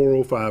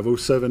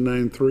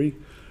 870-405-0793.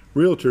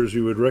 Realtors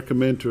you would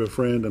recommend to a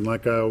friend, and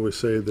like I always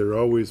say, they're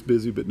always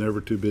busy but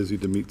never too busy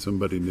to meet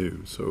somebody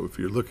new. So if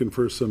you're looking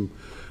for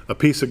a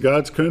piece of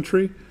God's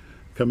country,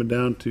 coming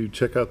down to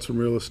check out some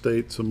real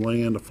estate, some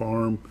land, a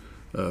farm,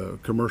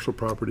 commercial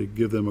property,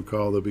 give them a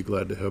call. They'll be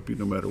glad to help you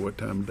no matter what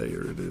time of day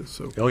it is.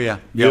 So oh yeah,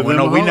 yeah. Well,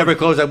 no, we never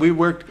closed out. We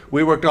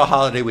worked all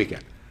holiday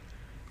weekend.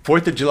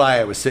 4th of July,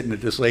 I was sitting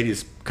at this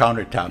lady's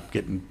countertop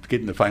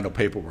getting the final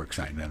paperwork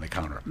signed on the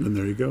counter. And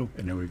there you go.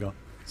 And there we go.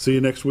 See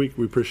you next week.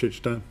 We appreciate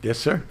your time. Yes,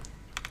 sir.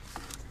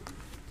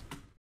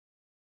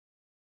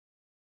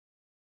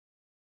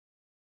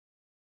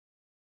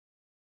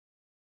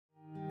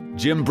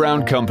 Jim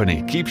Brown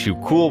Company keeps you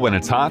cool when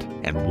it's hot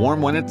and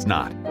warm when it's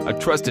not. A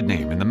trusted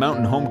name in the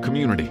mountain home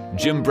community,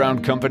 Jim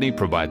Brown Company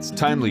provides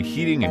timely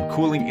heating and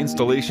cooling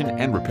installation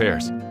and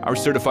repairs. Our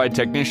certified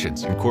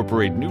technicians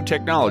incorporate new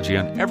technology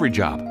on every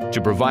job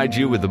to provide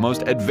you with the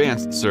most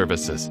advanced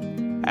services.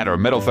 At our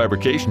metal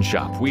fabrication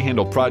shop, we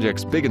handle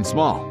projects big and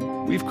small.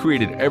 We've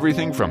created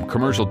everything from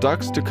commercial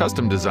ducts to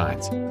custom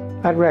designs.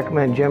 I'd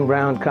recommend Jim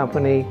Brown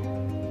Company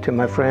to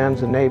my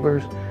friends and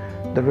neighbors.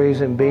 The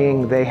reason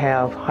being they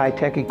have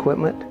high-tech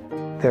equipment.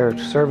 Their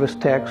service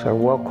techs are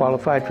well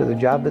qualified for the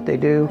job that they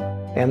do,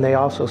 and they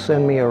also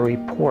send me a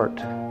report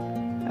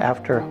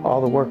after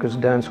all the work is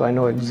done so I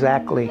know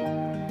exactly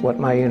what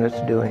my unit's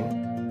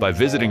doing. By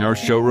visiting our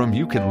showroom,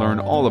 you can learn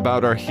all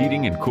about our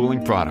heating and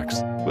cooling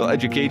products. We'll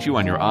educate you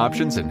on your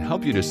options and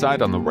help you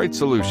decide on the right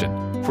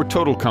solution. For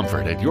total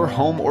comfort at your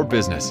home or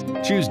business,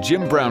 choose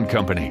Jim Brown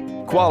Company.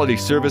 Quality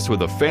service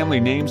with a family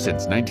name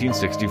since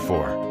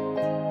 1964.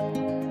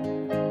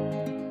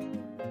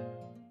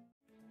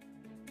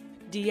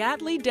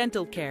 Diatley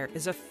Dental Care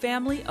is a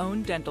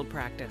family-owned dental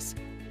practice.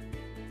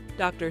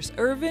 Doctors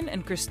Irvin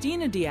and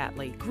Christina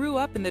Diatley grew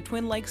up in the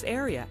Twin Lakes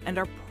area and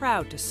are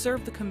proud to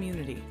serve the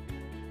community.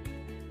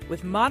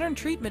 With modern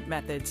treatment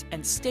methods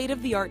and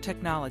state-of-the-art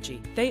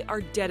technology, they are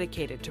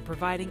dedicated to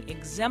providing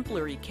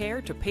exemplary care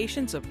to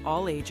patients of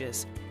all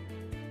ages.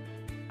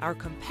 Our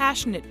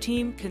compassionate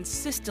team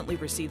consistently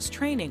receives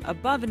training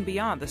above and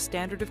beyond the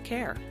standard of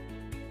care.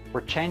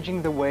 We're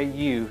changing the way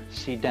you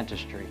see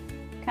dentistry.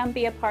 Come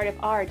be a part of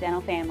our dental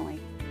family.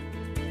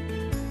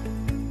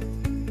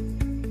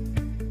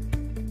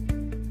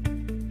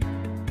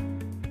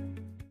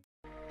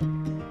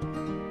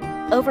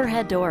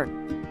 Overhead Door,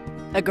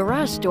 a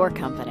garage door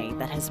company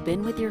that has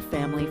been with your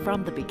family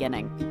from the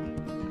beginning,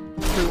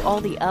 through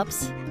all the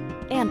ups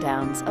and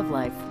downs of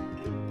life.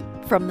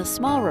 From the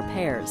small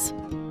repairs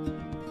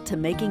to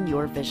making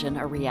your vision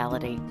a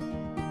reality.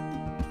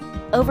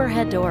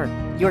 Overhead Door,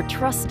 your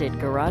trusted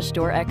garage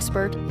door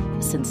expert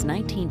since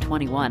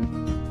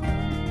 1921.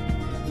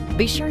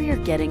 Be sure you're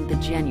getting the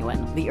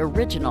genuine, the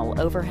original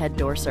overhead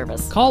door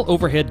service. Call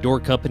Overhead Door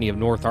Company of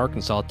North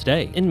Arkansas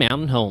today in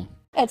Mountain Home.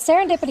 At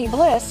Serendipity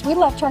Bliss, we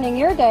love turning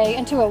your day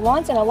into a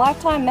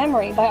once-in-a-lifetime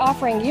memory by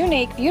offering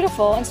unique,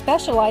 beautiful, and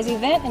specialized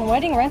event and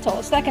wedding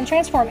rentals that can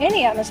transform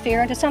any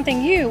atmosphere into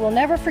something you will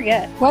never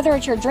forget. Whether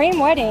it's your dream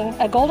wedding,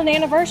 a golden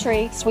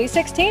anniversary, sweet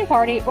 16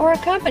 party, or a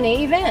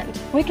company event,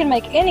 we can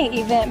make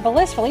any event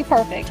blissfully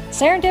perfect.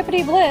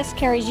 Serendipity Bliss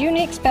carries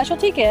unique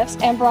specialty gifts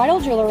and bridal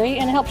jewelry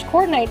and helps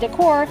coordinate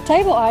decor,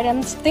 table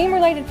items,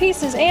 theme-related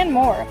pieces, and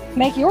more.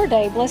 Make your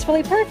day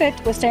blissfully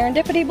perfect with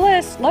Serendipity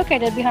Bliss,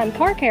 located behind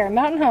Car Care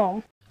Mountain Home.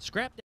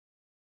 Scrap.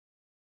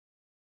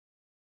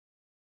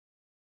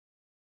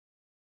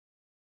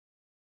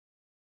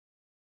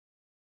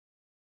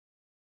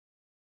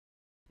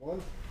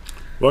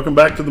 Welcome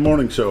back to the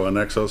morning show on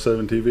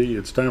XL7-TV.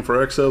 It's time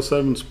for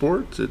XL7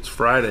 Sports. It's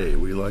Friday.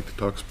 We like to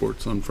talk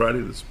sports on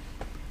Friday.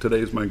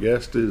 Today's my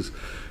guest is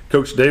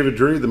Coach David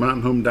Drewry, the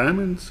Mountain Home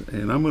Diamonds,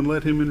 and I'm going to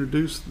let him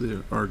introduce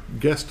our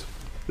guest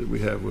that we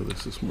have with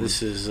us this morning.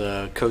 This is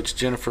Coach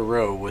Jennifer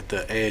Rowe with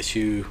the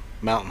ASU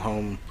Mountain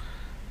Home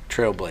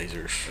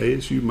Trailblazers.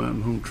 ASU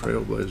Mountain Home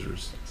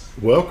Trailblazers.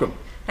 Welcome.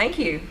 Thank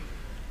you.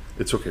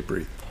 It's okay,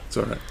 breathe. It's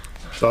all right.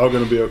 It's all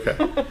going to be okay.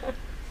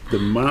 The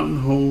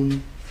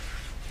ASU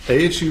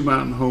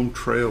Mountain Home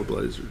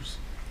Trailblazers.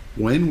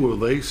 When will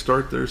they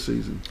start their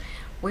season?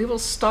 We will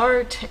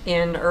start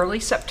in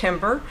early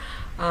September.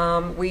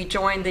 We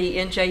joined the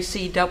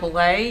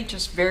NJCAA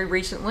just very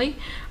recently.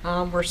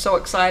 We're so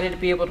excited to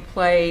be able to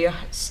play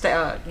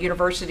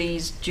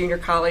universities, junior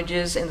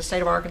colleges in the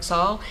state of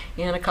Arkansas,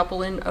 and a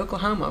couple in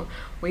Oklahoma.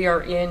 We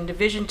are in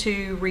Division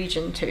II,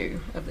 Region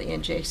 2 of the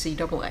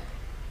NJCAA.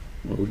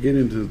 Well, we'll get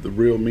into the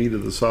real meat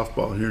of the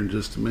softball here in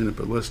just a minute,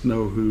 but let's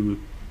know who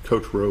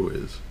Coach Rowe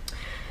is.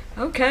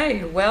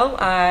 Okay, well,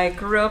 I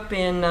grew up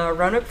in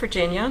Roanoke,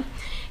 Virginia,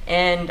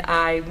 and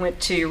I went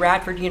to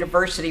Radford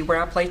University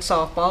where I played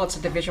softball. It's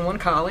a Division I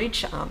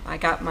college. I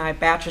got my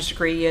bachelor's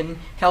degree in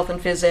health and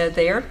phys ed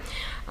there.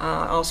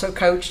 Also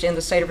coached in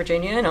the state of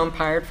Virginia and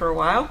umpired for a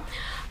while.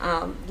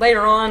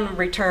 Later on,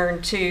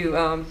 returned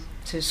to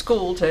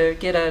school to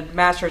get a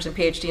master's and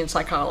PhD in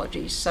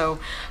psychology. So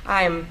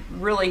I am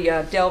really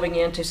delving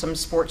into some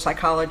sports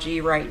psychology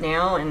right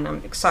now, and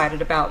I'm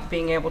excited about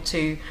being able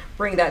to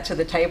bring that to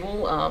the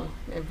table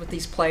with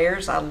these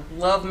players. I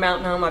love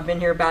Mountain Home. I've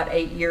been here about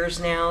 8 years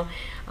now.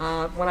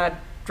 When I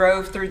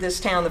drove through this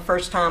town the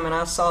first time and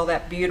I saw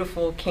that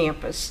beautiful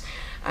campus,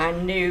 I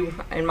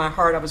knew in my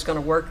heart I was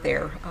going to work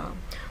there.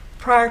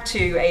 Prior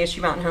to ASU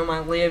Mountain Home,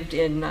 I lived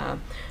in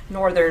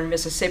northern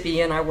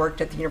Mississippi, and I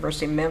worked at the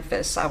University of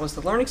Memphis. I was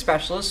the learning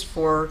specialist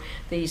for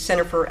the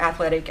Center for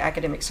Athletic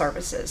Academic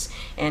Services.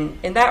 And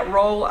in that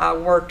role, I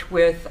worked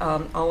with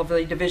all of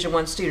the Division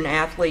I student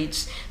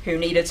athletes who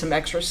needed some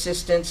extra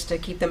assistance to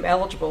keep them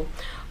eligible.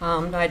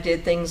 I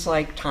did things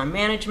like time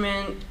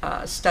management,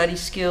 study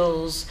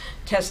skills,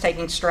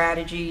 test-taking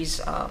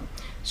strategies,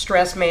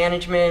 stress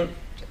management.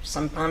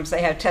 Sometimes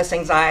they have test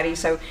anxiety.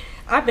 So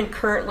I've been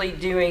currently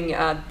doing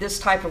this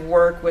type of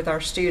work with our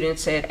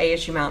students at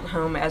ASU Mountain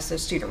Home as the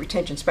student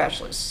retention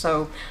specialist.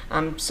 So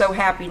I'm so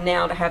happy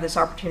now to have this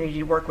opportunity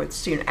to work with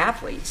student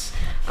athletes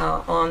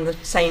on the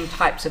same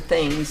types of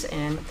things.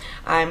 And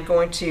I'm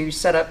going to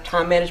set up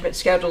time management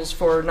schedules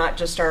for not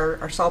just our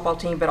softball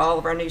team, but all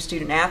of our new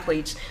student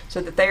athletes, so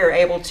that they are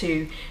able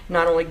to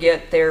not only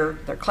get their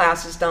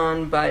classes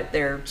done, but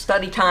their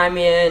study time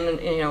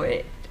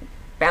in,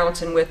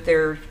 balancing with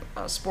their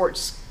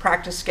sports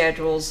practice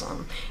schedules,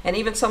 and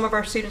even some of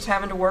our students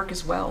having to work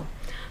as well.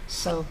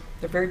 So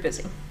they're very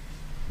busy.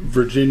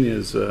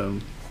 Virginia's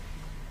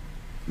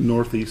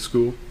Northeast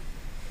school.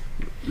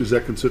 Is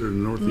that considered a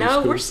Northeast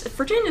school? No,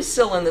 Virginia's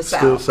still in the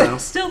Still South.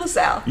 South? Still the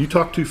South. You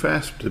talk too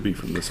fast to be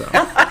from the South.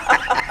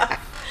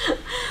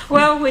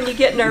 Well, when you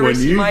get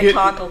nervous, you might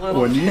talk a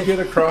little. When you get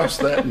across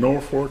that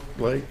Norfolk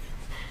Lake,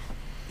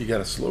 you got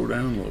to slow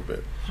down a little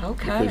bit.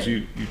 Okay. Because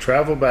you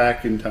travel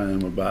back in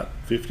time about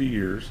 50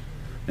 years,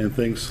 and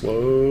things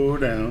slow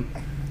down.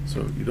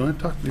 So you don't have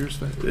to talk near as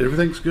fast.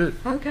 Everything's good.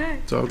 Okay.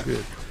 It's all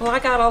good. Well, I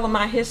got all of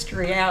my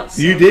history out.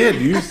 So. You did.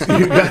 You got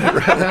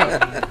it right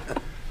out.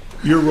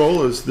 Your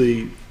role as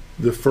the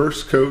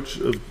first coach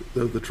of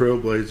the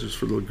Trailblazers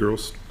for the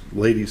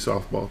ladies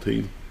softball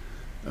team.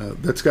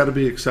 That's got to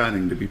be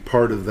exciting to be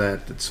part of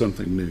that. It's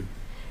something new.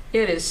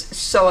 It is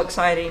so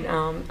exciting.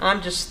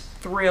 I'm just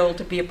thrilled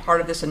to be a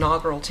part of this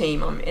inaugural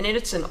team. And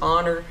it's an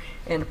honor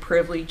and a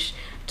privilege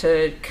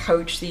to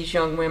coach these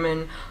young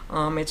women.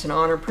 It's an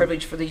honor and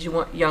privilege for these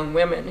young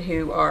women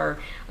who are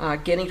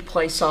getting to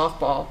play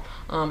softball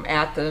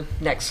at the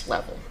next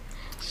level.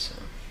 So.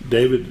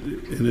 David,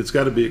 and it's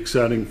got to be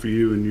exciting for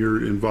you and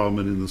your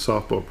involvement in the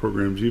softball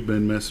programs. You've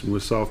been messing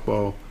with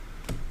softball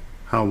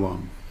how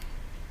long?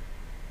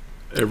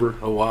 Ever?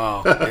 A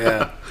while,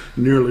 yeah.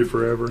 Nearly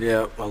forever?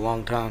 Yeah, a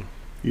long time.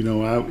 You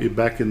know,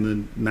 back in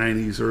the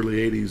 90s, early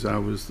 80s, I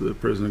was the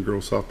president of the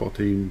girls softball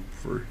team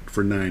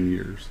for 9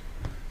 years.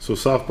 So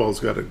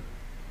softball's got a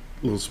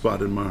little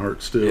spot in my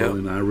heart still, yep.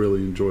 And I really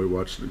enjoy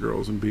watching the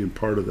girls and being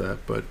part of that.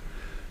 But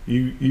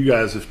you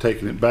guys have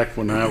taken it back.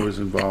 When I was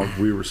involved,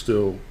 we were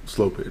still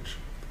slow pitch.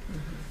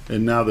 Mm-hmm.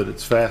 And now that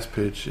it's fast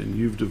pitch, and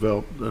you've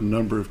developed a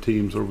number of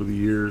teams over the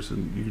years,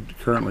 and you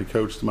currently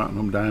coach the Mountain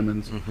Home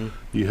Diamonds. Mm-hmm.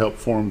 You helped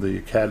form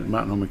the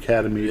Mountain Home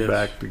Academy, yes.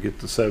 Back to get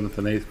the 7th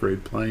and 8th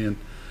grade playing.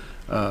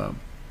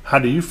 How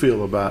do you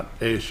feel about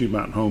ASU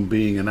Mountain Home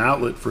being an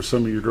outlet for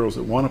some of your girls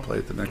that want to play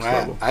at the next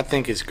level? I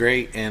think it's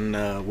great,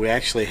 and we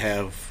actually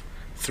have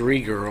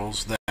 3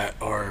 girls that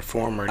are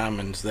former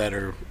Diamonds that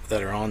are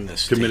on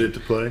this committed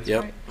team. To play?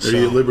 Yep. Right. Are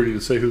you at liberty to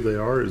say who they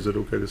are? Is it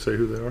okay to say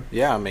who they are?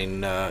 Yeah, I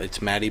mean,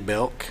 it's Maddie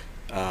Belk,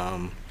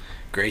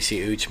 Gracie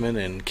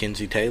Uchman, and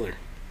Kinsey Taylor.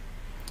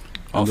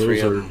 All and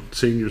those are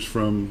seniors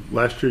from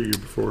last year, year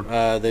before?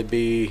 They'd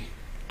be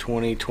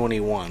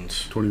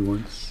 2021s.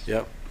 21s?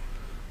 Yep.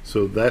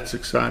 So that's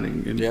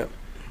exciting. And, yep.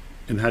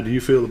 And how do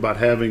you feel about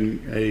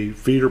having a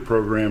feeder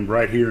program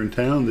right here in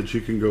town that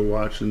you can go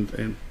watch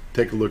and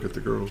take a look at the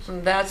girls?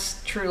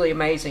 That's truly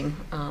amazing.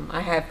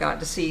 I have got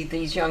to see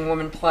these young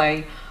women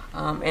play,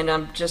 and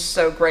I'm just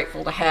so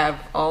grateful to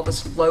have all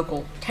this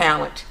local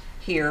talent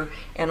here,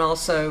 and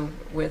also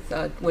with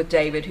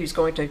David, who's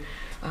going to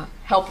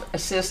help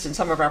assist in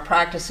some of our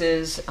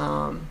practices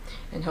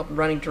and help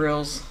running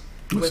drills.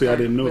 See, I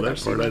didn't know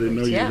that part. I didn't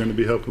know you were going to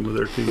be helping with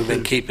our team. We've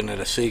been keeping it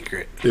a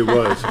secret. It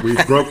was. We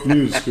broke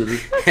news, Scooter.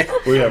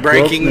 We have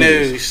breaking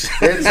news.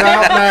 It's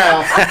out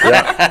now.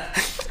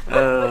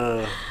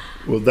 Yeah.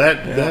 Well,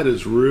 that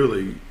is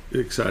really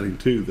exciting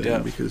too then, Yeah.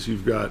 because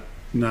you've got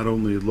not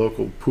only a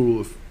local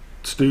pool of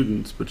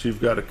students, but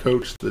you've got a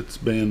coach that's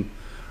been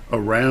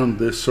around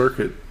this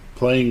circuit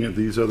playing at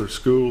these other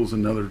schools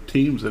and other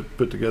teams that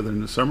put together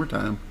in the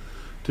summertime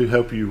to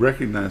help you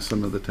recognize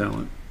some of the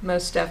talent.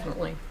 Most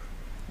definitely.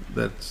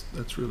 That's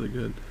really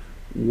good.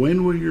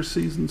 When will your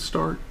season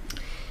start?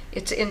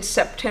 It's in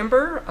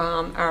September.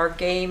 Our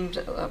games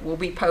will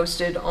be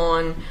posted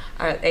on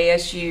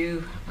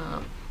ASU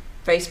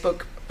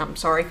Facebook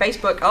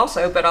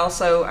also, but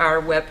also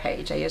our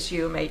webpage,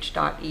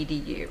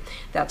 asumh.edu.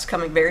 That's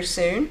coming very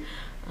soon.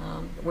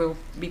 We'll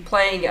be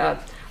playing a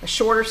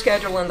shorter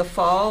schedule in the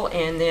fall,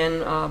 and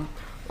then a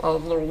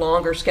little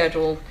longer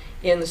schedule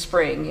in the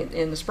spring.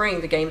 In the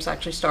spring, the games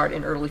actually start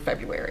in early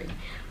February.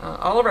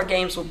 All of our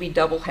games will be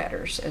double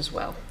headers as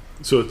well.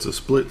 So it's a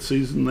split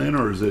season then,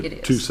 or is it It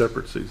is. two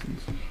separate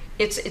seasons?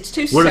 It's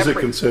two What separate. is it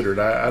considered?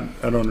 I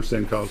don't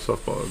understand college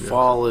softball. I guess.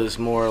 Fall is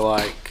more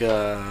like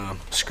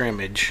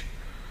scrimmage.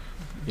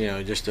 You know,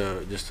 you just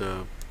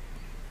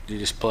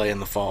play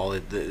in the fall.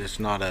 It's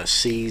not a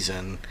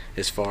season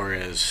as far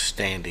as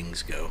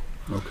standings go.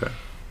 Okay.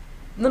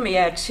 Let me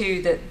add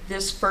too that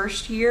this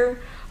first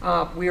year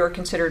we are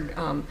considered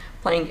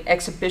playing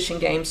exhibition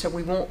games, so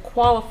we won't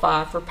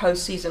qualify for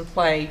postseason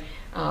play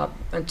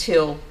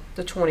until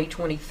the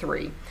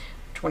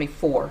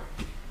 2023-24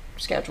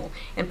 schedule.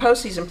 And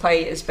postseason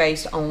play is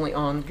based only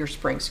on your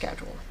spring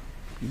schedule.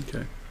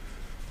 Okay.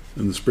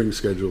 And the spring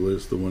schedule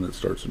is the one that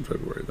starts in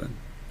February then?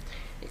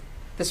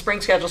 The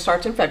spring schedule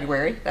starts in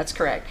February, that's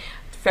correct.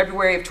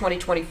 February of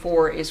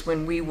 2024 is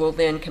when we will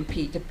then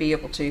compete to be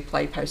able to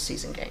play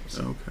postseason games.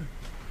 Okay.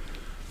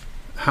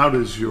 How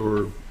has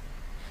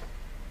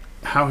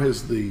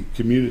the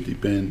community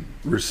been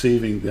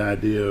receiving the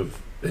idea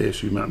of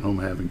ASU Mountain Home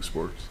having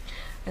sports?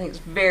 I think it's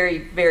very,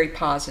 very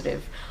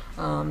positive.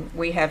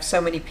 We have so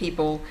many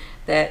people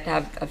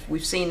that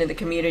we've seen in the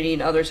community,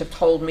 and others have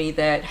told me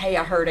that, hey,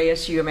 I heard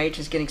ASUMH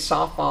is getting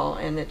softball,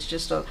 and it's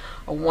just a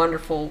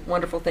wonderful,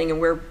 wonderful thing,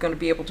 and we're going to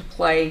be able to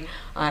play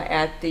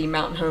at the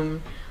Mountain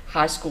Home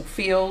High School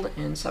field,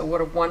 and so what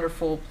a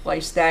wonderful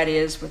place that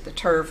is with the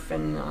turf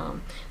and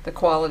the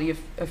quality of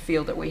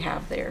field that we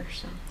have there.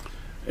 So.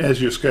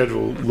 As your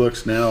schedule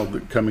looks now,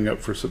 coming up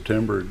for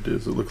September,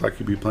 does it look like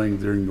you'll be playing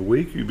during the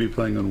week, or you'll be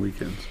playing on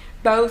weekends?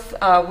 Both.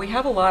 We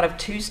have a lot of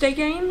Tuesday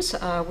games.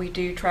 We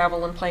do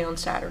travel and play on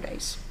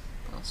Saturdays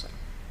also.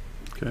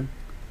 Okay.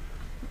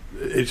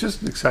 It's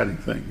just an exciting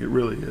thing. It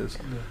really is.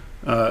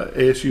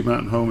 ASU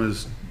Mountain Home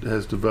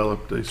has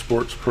developed a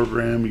sports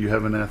program. You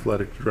have an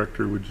athletic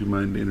director. Would you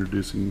mind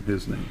introducing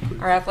his name, please?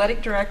 Our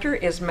athletic director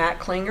is Matt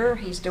Klinger.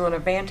 He's doing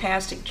a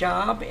fantastic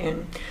job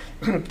in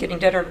getting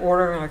better in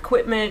order our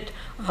equipment,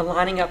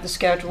 lining up the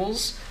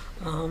schedules.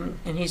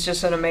 And he's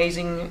just an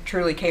amazing,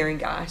 truly caring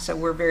guy. So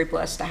we're very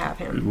blessed to have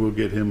him. And we'll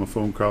get him a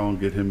phone call and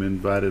get him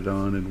invited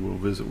on, and we'll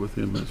visit with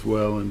him as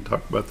well and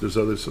talk about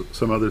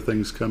some other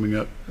things coming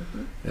up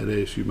at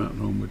ASU Mountain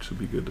Home, which will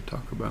be good to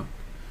talk about.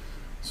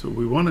 So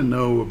we want to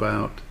know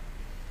about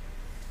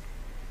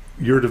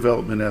your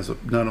development as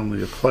not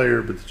only a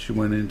player, but that you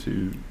went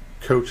into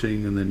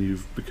coaching, and then you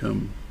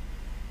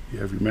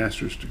have your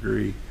master's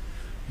degree.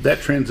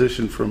 That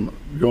transition from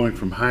going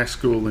from high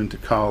school into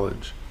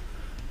college.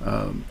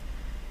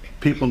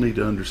 People need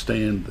to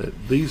understand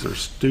that these are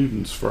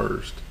students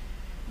first.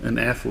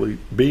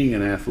 Being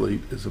an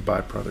athlete is a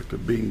byproduct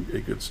of being a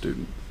good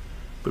student.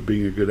 But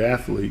being a good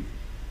athlete,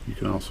 you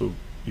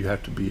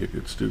have to be a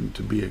good student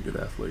to be a good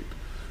athlete.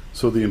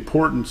 So the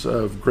importance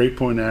of grade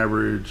point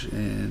average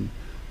and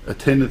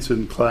attendance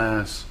in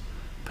class,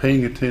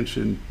 paying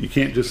attention, you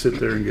can't just sit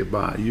there and get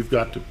by. You've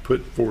got to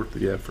put forth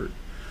the effort.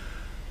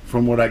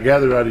 From what I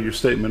gathered out of your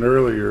statement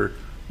earlier,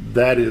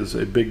 that is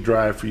a big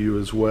drive for you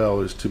as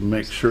well, is to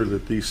make sure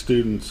that these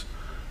students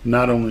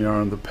not only are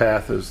on the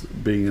path as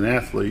being an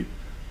athlete,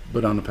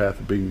 but on the path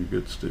of being a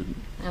good student.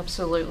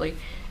 Absolutely.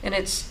 And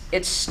it's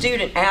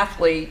student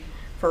athlete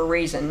for a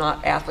reason,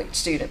 not athlete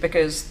student,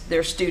 because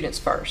they're students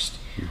first.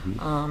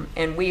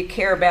 And we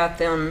care about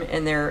them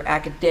and their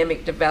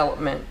academic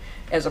development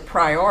as a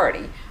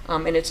priority.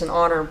 And it's an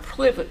honor and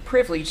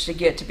privilege to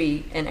get to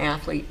be an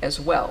athlete as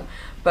well.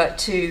 But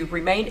to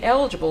remain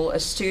eligible, a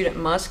student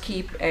must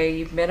keep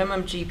a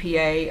minimum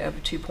GPA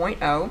of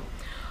 2.0.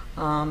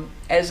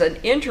 As an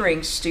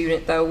entering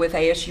student, though, with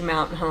ASU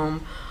Mountain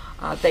Home,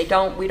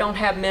 we don't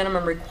have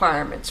minimum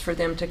requirements for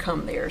them to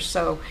come there.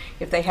 So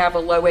if they have a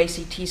low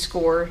ACT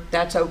score,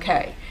 that's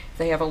okay. If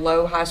they have a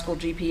low high school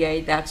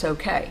GPA, that's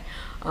okay.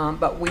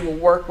 But we will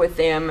work with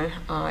them,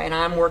 and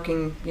I'm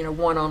working,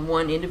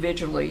 one-on-one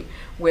individually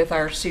with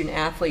our student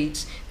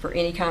athletes for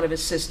any kind of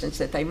assistance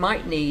that they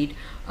might need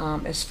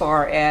as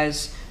far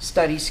as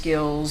study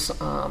skills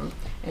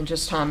and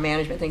just time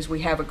management things.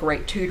 We have a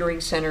great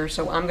tutoring center,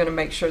 so I'm going to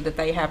make sure that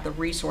they have the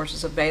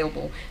resources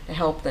available to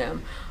help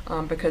them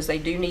because they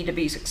do need to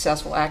be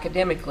successful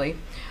academically.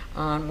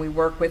 We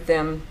work with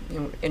them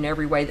in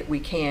every way that we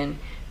can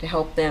to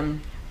help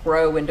them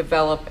grow and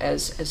develop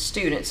as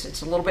students.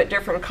 It's a little bit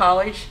different in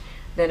college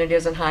than it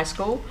is in high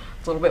school.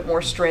 It's a little bit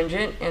more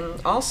stringent,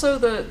 and also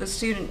the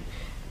student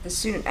the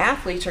student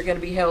athletes are going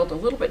to be held a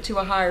little bit to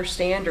a higher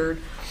standard.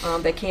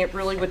 They can't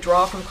really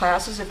withdraw from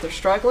classes if they're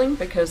struggling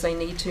because they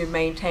need to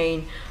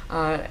maintain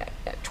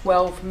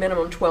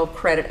minimum 12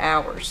 credit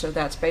hours. So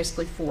that's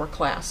basically 4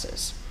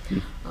 classes.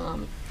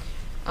 I'm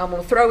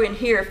going to throw in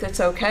here, if that's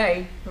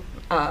okay,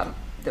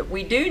 that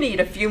we do need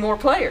a few more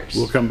players.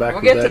 We'll come back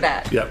We'll to get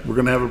that. to that. Yeah, we're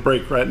going to have a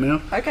break right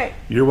now. Okay.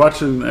 You're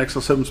watching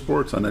XL7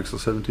 Sports on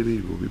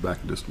XL7-TV. We'll be back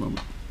in just a moment.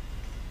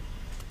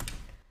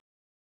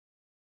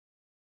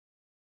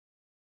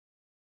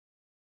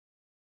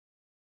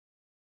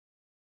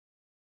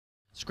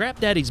 Scrap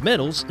Daddy's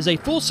Metals is a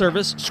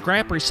full-service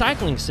scrap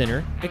recycling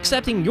center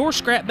accepting your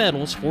scrap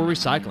metals for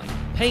recycling,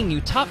 paying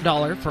you top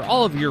dollar for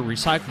all of your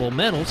recyclable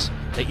metals.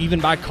 They even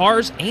buy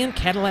cars and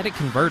catalytic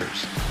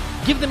converters.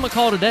 Give them a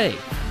call today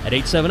at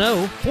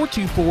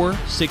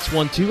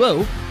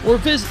 870-424-6120 or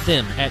visit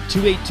them at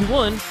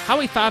 2821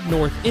 Highway 5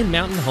 North in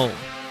Mountain Home.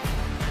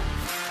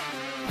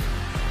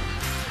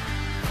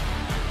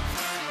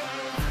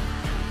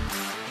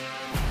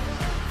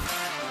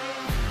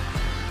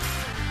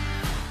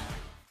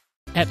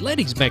 At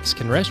Letty's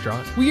Mexican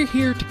Restaurant, we are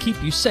here to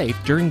keep you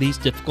safe during these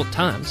difficult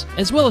times,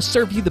 as well as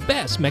serve you the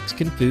best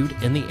Mexican food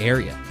in the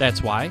area.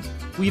 That's why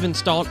we've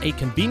installed a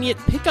convenient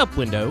pickup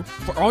window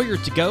for all your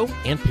to-go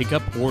and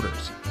pickup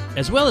orders,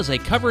 as well as a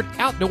covered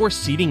outdoor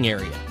seating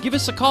area. Give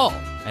us a call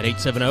at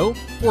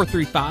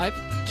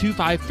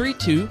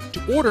 870-435-2532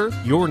 to order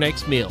your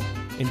next meal.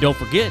 And don't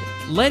forget,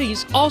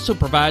 Letty's also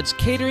provides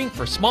catering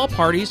for small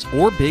parties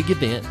or big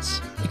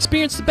events.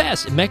 Experience the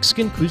best in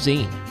Mexican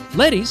cuisine.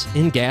 Letty's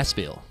in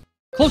Gassville.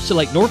 Close to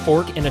Lake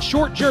Norfolk and a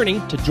short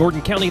journey to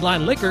Jordan County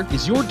Line Liquor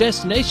is your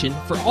destination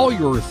for all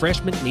your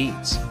refreshment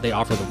needs. They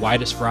offer the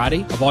widest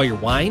variety of all your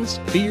wines,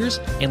 beers,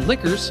 and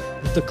liquors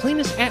with the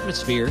cleanest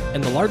atmosphere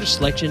and the largest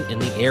selection in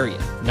the area.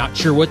 Not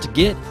sure what to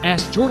get?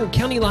 Ask Jordan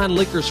County Line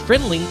Liquor's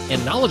friendly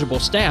and knowledgeable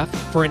staff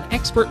for an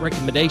expert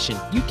recommendation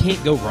you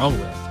can't go wrong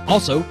with.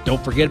 Also,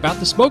 don't forget about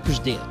the Smoker's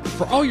Den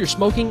for all your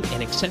smoking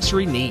and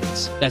accessory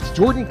needs. That's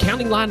Jordan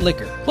County Line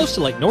Liquor, close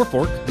to Lake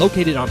Norfolk,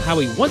 located on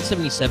Highway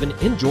 177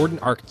 in Jordan,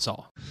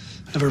 Arkansas.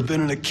 Ever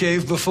been in a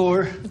cave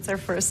before? It's our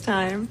first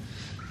time.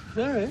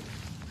 All right.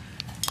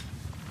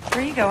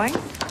 Where are you going?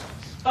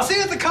 I'll see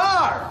you at the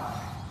car!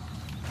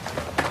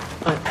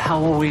 How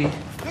will we?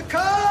 The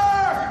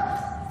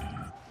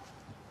car!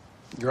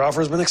 Your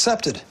offer's been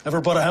accepted.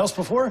 Ever bought a house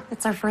before?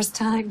 It's our first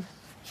time.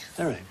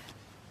 All right.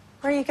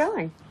 Where are you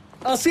going?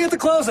 I'll see you at the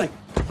closing.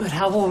 But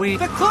how will we?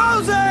 The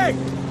closing!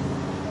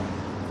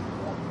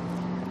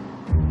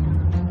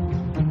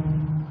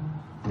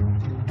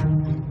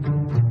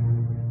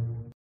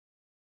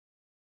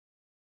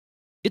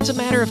 It's a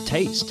matter of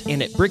taste,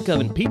 and at Brick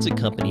Oven Pizza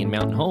Company in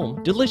Mountain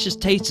Home, delicious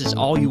taste is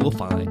all you will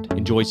find.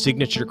 Enjoy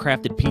signature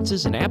crafted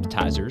pizzas and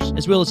appetizers,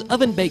 as well as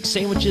oven-baked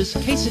sandwiches,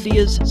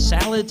 quesadillas,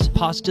 salads,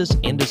 pastas,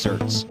 and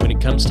desserts. When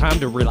it comes time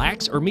to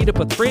relax or meet up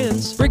with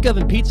friends, Brick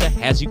Oven Pizza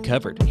has you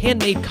covered.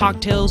 Handmade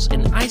cocktails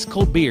and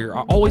ice-cold beer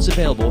are always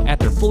available at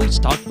their fully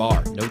stocked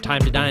bar. No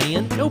time to dine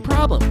in? No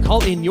problem.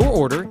 Call in your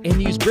order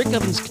and use Brick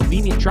Oven's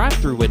convenient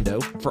drive-thru window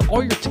for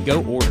all your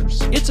to-go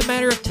orders. It's a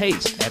matter of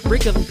taste at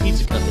Brick Oven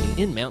Pizza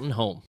Company in Mountain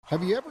Home.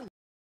 Have you ever...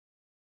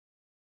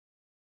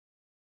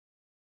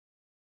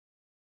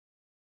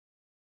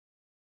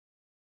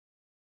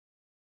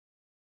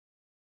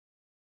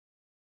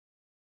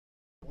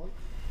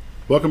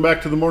 Welcome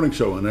back to the morning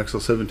show on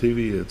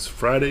XL7-TV. It's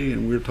Friday,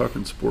 and we're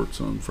talking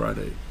sports on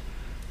Friday.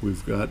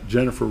 We've got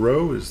Jennifer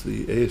Rowe as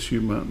the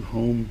ASU Mountain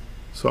Home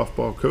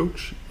softball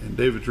coach, and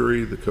David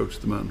Drewry, the coach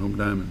of the Mountain Home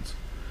Diamonds.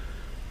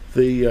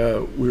 We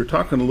were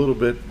talking a little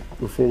bit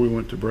before we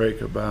went to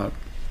break about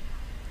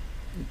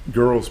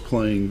girls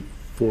playing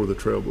for the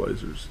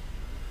Trailblazers.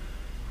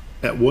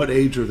 At what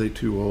age are they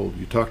too old?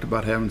 You talked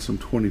about having some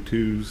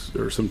 22s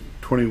or some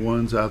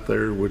 21s out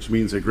there, which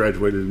means they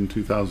graduated in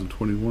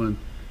 2021.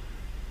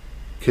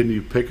 Can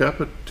you pick up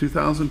a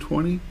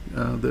 2020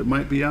 that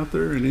might be out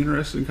there and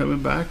interested in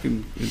coming back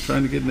and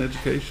trying to get an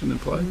education and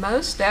play?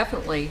 Most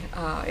definitely.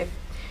 If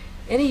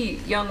any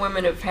young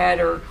women have had,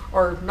 or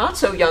not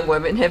so young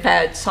women have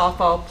had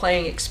softball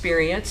playing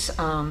experience,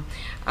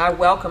 I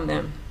welcome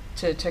them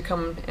to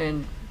come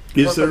and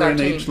Is work with there our an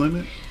team. age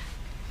limit?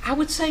 I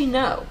would say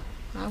no.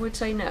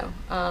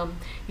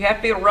 You have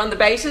to be able to run the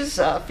bases,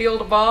 field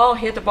the ball,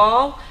 hit the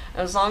ball.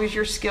 As long as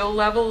your skill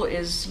level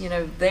is,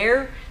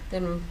 there,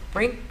 then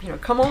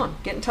come on,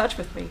 get in touch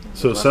with me.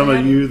 So some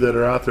of you that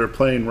are out there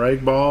playing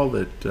rag ball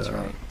that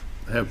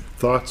have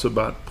thoughts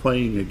about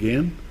playing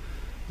again,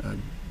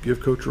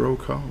 give Coach Rowe a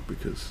call,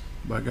 because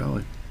by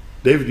golly,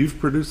 David, you've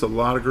produced a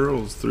lot of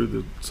girls through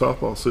the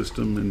softball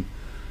system, and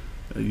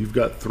you've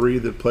got 3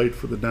 that played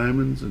for the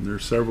Diamonds, and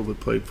there's several that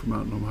played for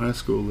Mountain Home High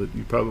School that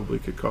you probably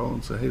could call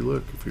and say, hey,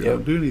 look, if you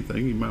don't do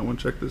anything, you might want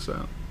to check this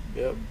out.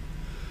 Yep.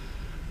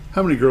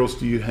 How many girls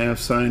do you have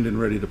signed and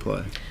ready to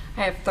play?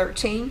 I have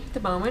 13 at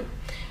the moment.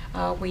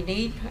 We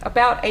need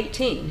about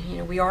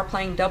 18. We are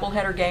playing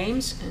doubleheader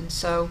games, and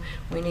so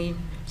we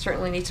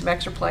certainly need some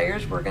extra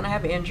players. We're going to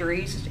have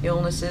injuries,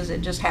 illnesses. It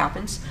just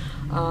happens.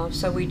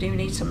 So we do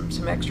need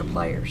some extra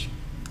players.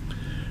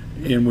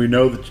 And we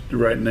know that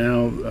right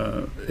now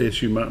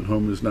ASU Mountain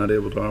Home is not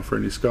able to offer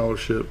any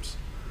scholarships.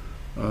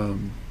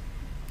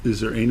 Is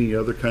there any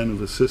other kind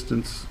of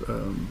assistance?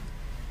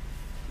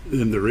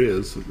 And there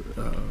is,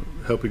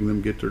 helping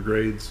them get their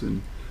grades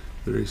and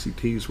their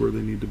ACTs where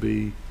they need to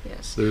be.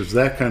 Yes. There's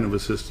that kind of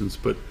assistance,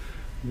 but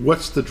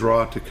what's the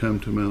draw to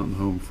come to Mountain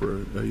Home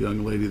for a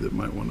young lady that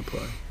might want to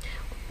play?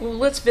 Well,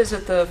 let's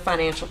visit the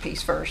financial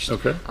piece first.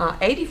 Okay.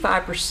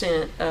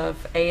 85%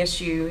 of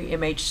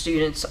ASUMH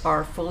students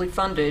are fully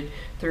funded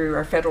through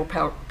our federal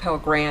Pell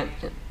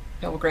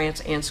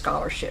Grants and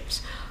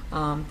scholarships.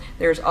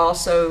 There's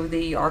also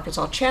the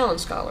Arkansas Challenge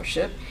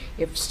Scholarship.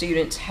 If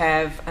students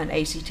have an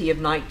ACT of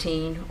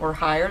 19 or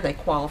higher, they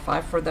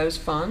qualify for those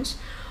funds.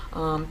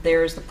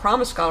 There's the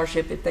Promise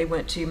Scholarship if they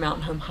went to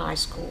Mountain Home High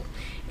School,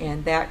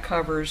 and that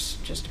covers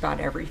just about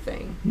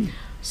everything.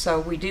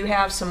 So we do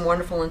have some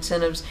wonderful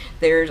incentives.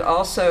 There's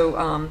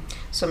also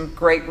some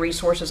great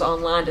resources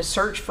online to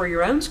search for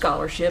your own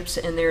scholarships,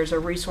 and there's a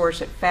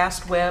resource at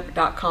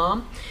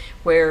fastweb.com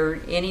where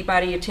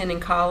anybody attending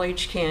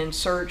college can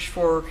search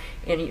for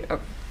a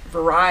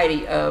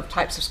variety of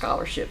types of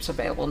scholarships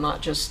available.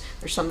 Not just,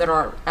 there's some that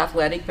are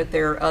athletic, but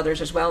there are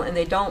others as well, and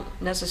they don't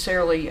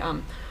necessarily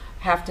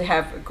have to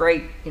have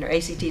great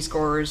ACT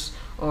scores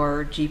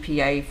or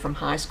GPA from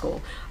high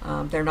school.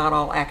 They're not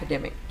all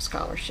academic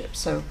scholarships,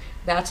 so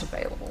that's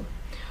available.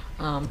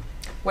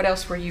 What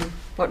else were you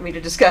wanting me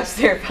to discuss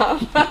there,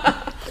 Bob?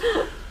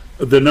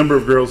 The number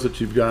of girls that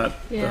you've got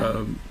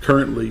Yeah.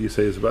 currently, you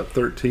say, is about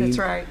 13. That's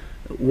right.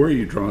 Where are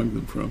you drawing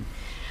them from?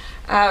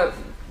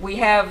 We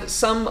have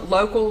some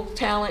local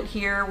talent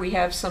here. We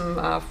have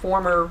some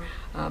former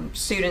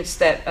students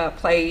that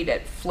played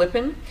at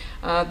Flippin.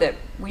 That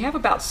we have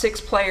about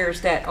 6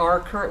 players that are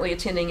currently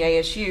attending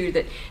ASU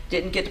that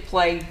didn't get to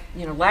play,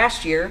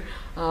 last year,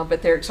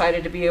 but they're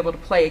excited to be able to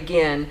play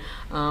again.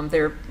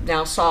 They're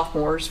now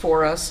sophomores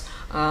for us.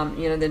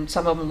 Then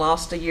some of them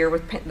lost a year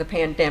with the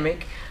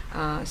pandemic,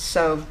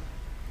 so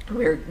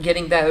we're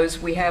getting those.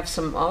 We have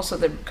some also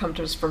that come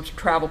to us from some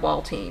travel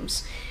ball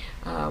teams.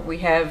 We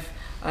have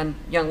a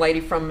young lady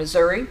from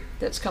Missouri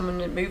that's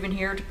moving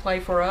here to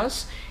play for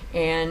us,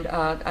 and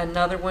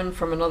another one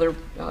from another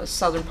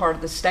southern part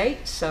of the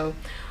state. So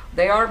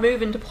they are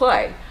moving to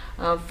play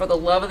for the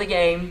love of the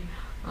game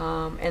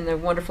and the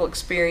wonderful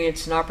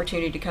experience and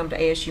opportunity to come to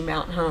ASU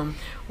Mountain Home.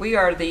 We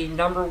are the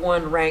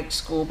 #1 ranked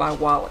school by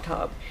Wallet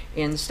Hub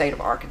in the state of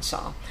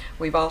Arkansas.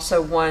 We've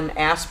also won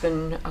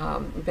Aspen,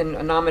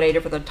 been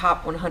nominated for the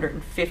top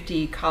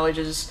 150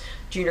 colleges,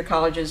 junior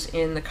colleges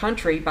in the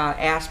country by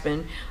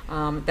Aspen.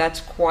 That's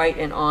quite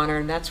an honor,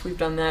 and we've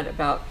done that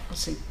about,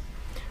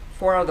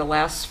 4 out of the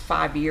last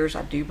 5 years,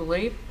 I do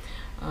believe.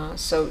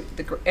 So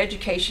the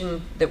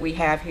education that we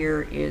have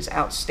here is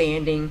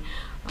outstanding.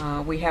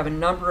 We have a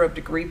number of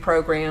degree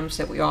programs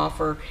that we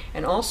offer,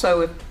 and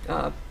also if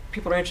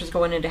people are interested in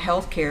going into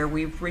healthcare,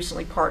 we've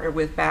recently partnered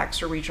with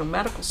Baxter Regional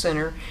Medical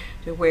Center,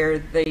 to where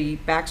the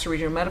Baxter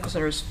Regional Medical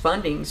Center is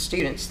funding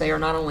students. They are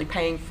not only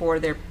paying for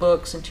their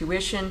books and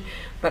tuition,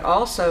 but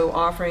also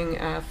offering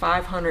a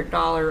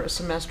 $500 a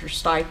semester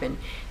stipend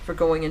for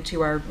going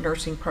into our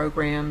nursing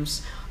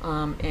programs,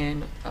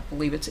 and I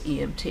believe it's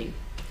EMT.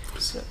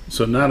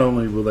 So not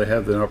only will they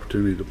have the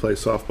opportunity to play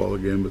softball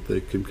again, but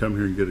they can come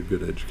here and get a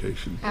good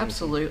education.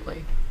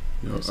 Absolutely.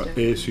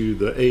 ASU,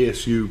 the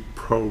ASU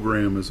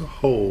program as a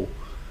whole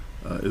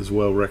is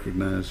well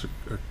recognized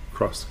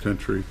across the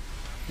country,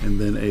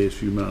 and then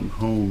ASU Mountain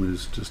Home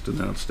is just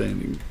an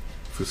outstanding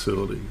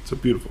facility. It's a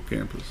beautiful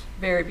campus.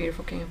 Very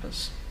beautiful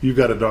campus. You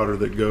got a daughter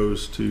that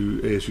goes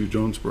to ASU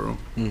Jonesboro.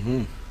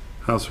 Mm-hmm.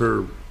 How's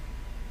her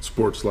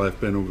sports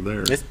life been over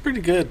there? It's pretty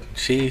good.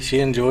 She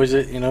enjoys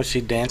it. She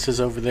dances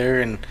over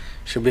there, and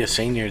she'll be a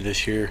senior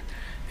this year.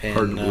 And,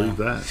 hard to believe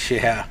that.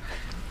 Yeah,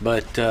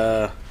 but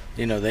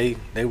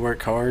they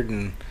work hard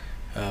and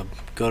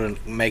go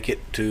to make it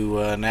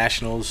to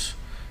nationals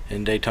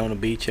in Daytona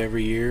Beach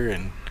every year,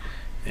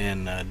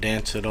 and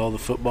dance at all the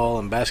football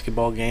and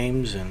basketball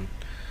games. And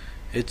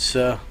it's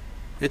a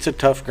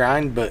tough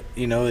grind, but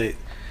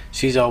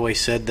she's always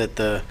said that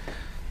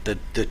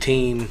the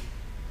team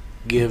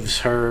gives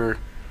her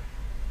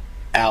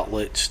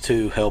outlets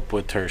to help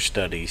with her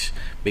studies,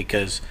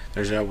 because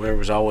there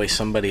was always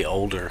somebody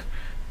older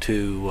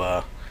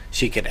to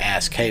she could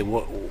ask, hey,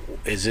 what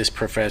is this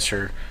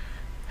professor,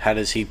 how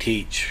does he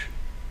teach,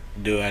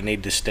 do I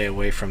need to stay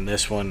away from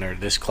this one or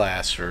this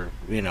class, or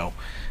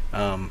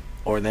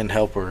or then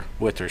help her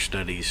with her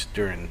studies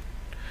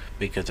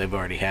because they've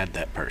already had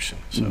that person.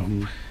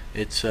 So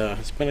it's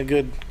been a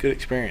good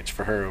experience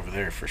for her over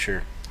there for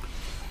sure.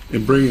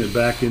 And bringing it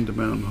back into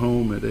Mountain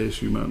Home at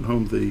ASU Mountain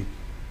Home,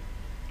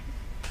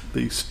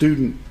 the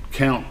student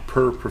count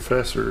per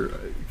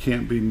professor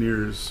can't be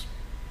near as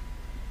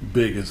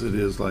big as it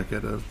is like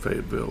at a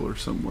Fayetteville or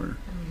somewhere.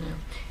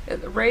 No.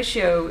 The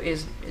ratio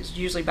is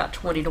usually about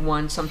 20 to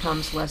 1,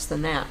 sometimes less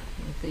than that,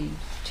 with the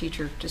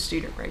teacher to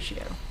student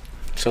ratio.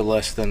 So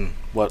less than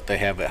what they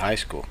have at high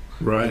school.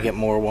 Right. They get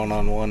more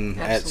one-on-one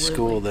at Absolutely.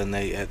 school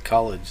at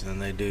college than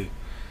they do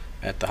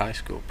at the high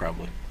school,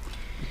 probably.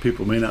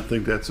 People may not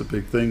think that's a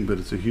big thing, but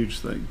it's a huge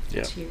thing. Yeah.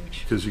 It's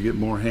huge. Because you get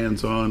more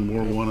hands-on,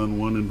 more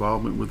one-on-one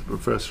involvement with the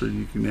professor.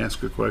 You can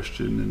ask a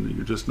question, and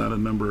you're just not a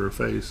number or a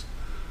face.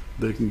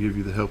 They can give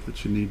you the help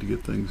that you need to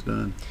get things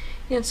done.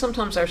 Yeah, and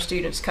sometimes our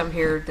students come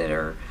here that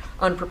are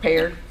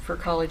unprepared for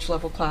college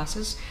level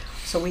classes.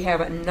 So we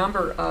have a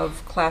number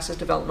of classes,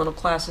 developmental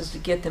classes, to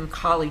get them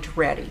college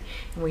ready.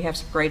 And we have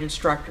some great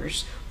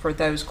instructors for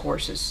those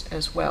courses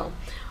as well,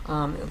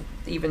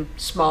 even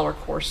smaller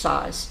course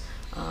size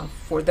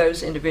for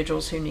those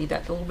individuals who need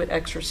that little bit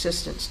extra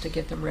assistance to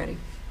get them ready.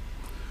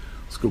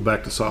 Let's go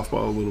back to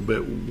softball a little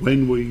bit.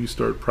 When will you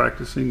start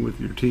practicing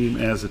with your team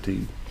as a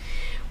team?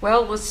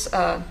 Well,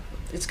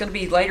 it's going to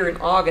be later in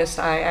August.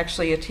 I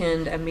actually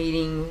attend a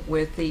meeting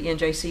with the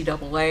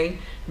NJCAA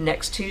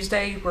next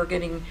Tuesday. We're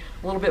getting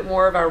a little bit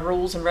more of our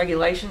rules and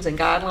regulations and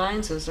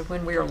guidelines as to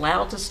when we're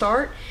allowed to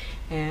start,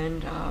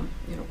 and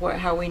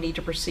how we need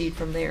to proceed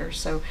from there.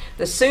 So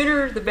the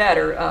sooner the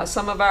better.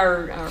 Some of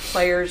our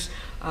players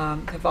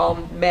have all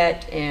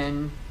met,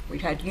 and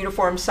we've had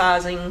uniform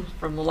sizing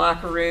from the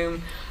locker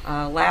room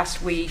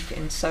last week,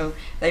 and so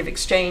they've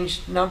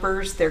exchanged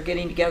numbers. They're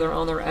getting together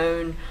on their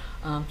own.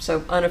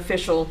 So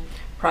unofficial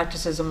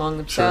practices among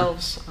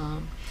themselves.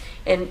 Sure.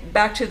 And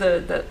back to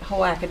the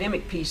whole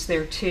academic piece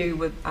there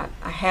too,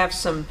 I have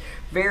some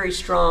very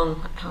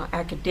strong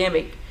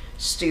academic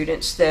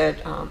students that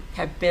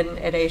have been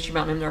at ASU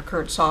Mountain and they're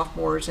current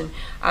sophomores, and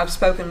I've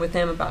spoken with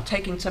them about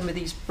taking some of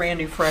these brand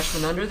new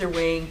freshmen under their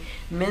wing,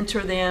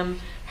 mentor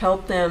them,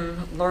 help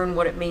them learn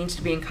what it means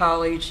to be in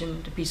college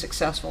and to be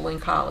successful in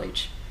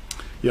college.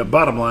 Yeah,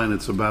 bottom line,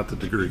 it's about the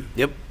degree.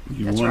 Yep.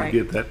 You That's want right.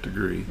 to get that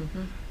degree.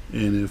 Mm-hmm.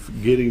 And if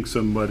getting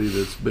somebody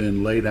that's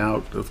been laid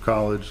out of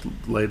college,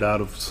 laid out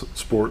of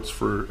sports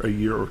for a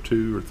year or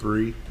two or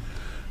three,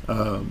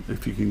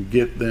 if you can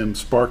get them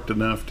sparked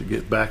enough to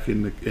get back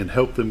in and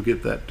help them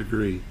get that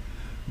degree,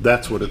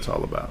 that's what it's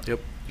all about. Yep.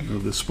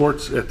 The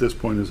sports at this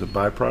point is a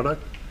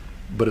byproduct,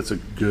 but it's a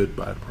good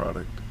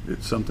byproduct.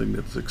 It's something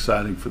that's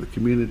exciting for the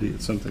community.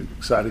 It's something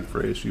exciting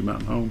for ASU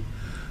Mountain Home.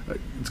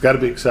 It's got to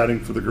be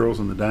exciting for the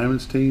girls on the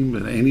Diamonds team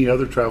and any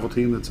other travel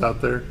team that's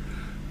out there.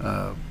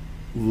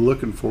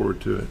 Looking forward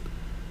to it.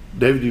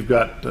 David, you've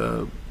got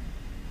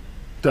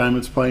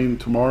Diamonds playing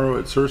tomorrow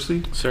at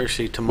Searcy?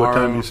 Searcy tomorrow. What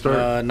time do you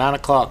start? 9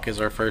 o'clock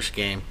is our first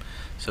game.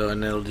 So,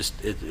 and it'll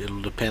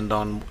depend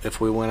on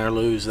if we win or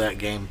lose that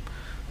game,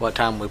 what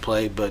time we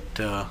play. But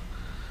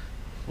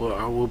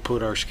we'll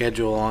put our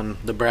schedule on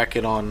the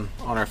bracket on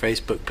our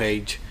Facebook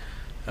page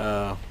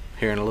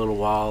here in a little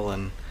while,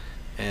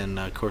 and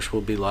of course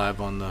we'll be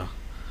live on the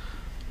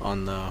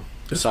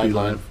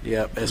sideline.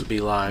 Yep,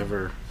 SB Live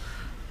or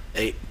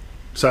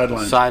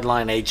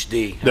Sideline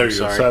HD. There I'm you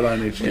sorry. go. Sideline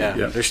HD. Yeah,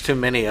 yeah. There's too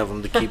many of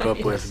them to keep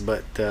up with,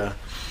 but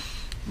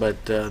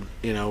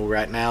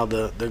right now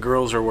the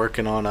girls are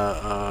working on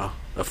a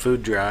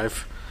food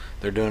drive.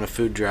 They're doing a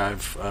food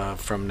drive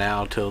from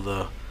now till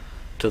the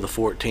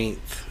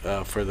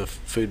 14th for the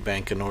food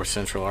bank in North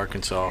Central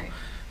Arkansas,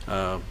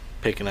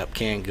 picking up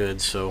canned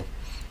goods. So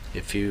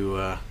if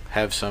you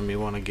have some you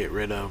want to get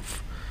rid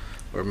of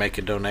or make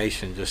a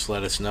donation, just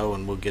let us know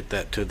and we'll get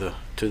that to the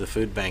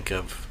food bank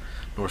of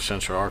North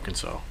Central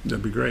Arkansas.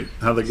 That'd be great.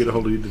 How they get a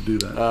hold of you to do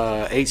that?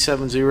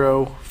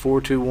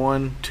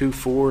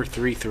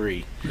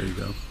 870-421-2433. There you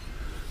go.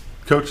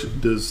 Coach,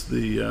 does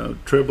the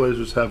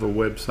Trailblazers have a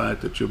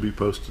website that you'll be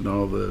posting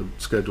all the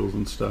schedules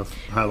and stuff,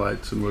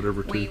 highlights and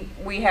whatever to?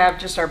 We have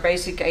just our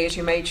basic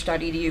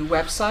asumh.edu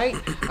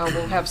website.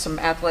 We'll have some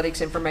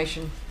athletics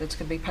information that's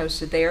going to be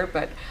posted there,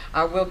 but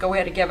I will go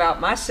ahead and give out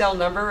my cell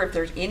number if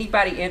there's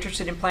anybody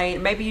interested in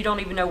playing. Maybe you don't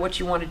even know what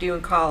you want to do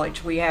in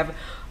college. We have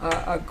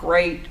a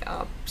great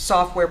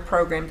software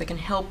program that can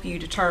help you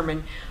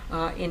determine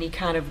any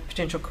kind of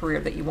potential career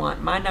that you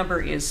want. My number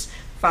is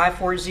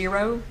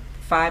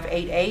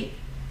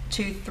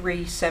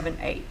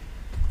 540-588-2378.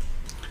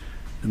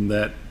 And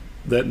that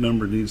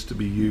number needs to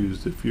be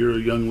used. If you're a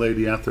young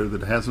lady out there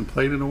that hasn't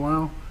played in a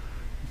while,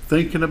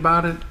 thinking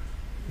about it,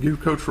 give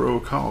Coach Rowe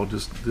a call.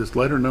 Just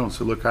let her know.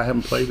 So look, I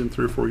haven't played in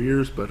 3 or 4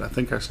 years, but I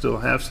think I still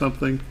have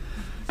something.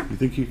 You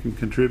think you can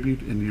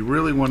contribute, and you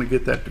really want to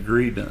get that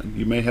degree done.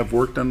 You may have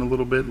work done a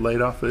little bit,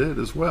 laid off of it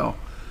as well.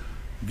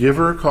 Give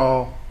her a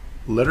call.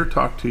 Let her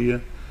talk to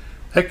you.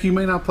 Heck, you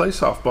may not play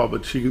softball,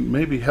 but she can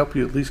maybe help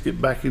you at least get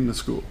back into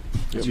school.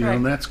 That's you know, right.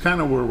 and that's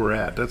kind of where we're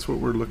at. That's what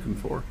we're looking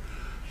for.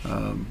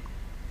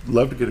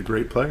 Love to get a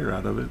great player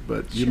out of it,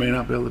 but you may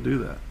not be able to do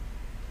that.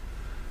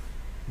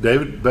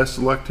 David, best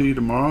of luck to you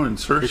tomorrow in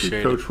Searcy.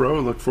 Appreciate Coach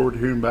Rowe, look forward to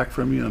hearing back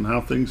from you on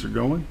how things are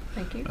going.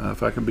 Thank you.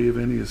 If I can be of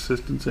any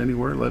assistance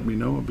anywhere, let me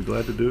know. I'll be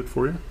glad to do it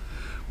for you.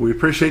 We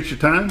appreciate your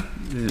time,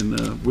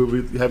 and we'll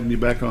be having you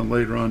back on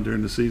later on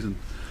during the season.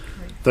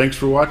 Thanks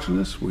for watching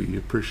us. We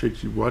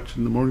appreciate you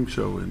watching the morning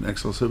show in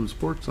XL7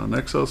 Sports on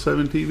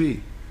XL7-TV.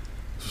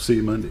 So see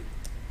you Monday.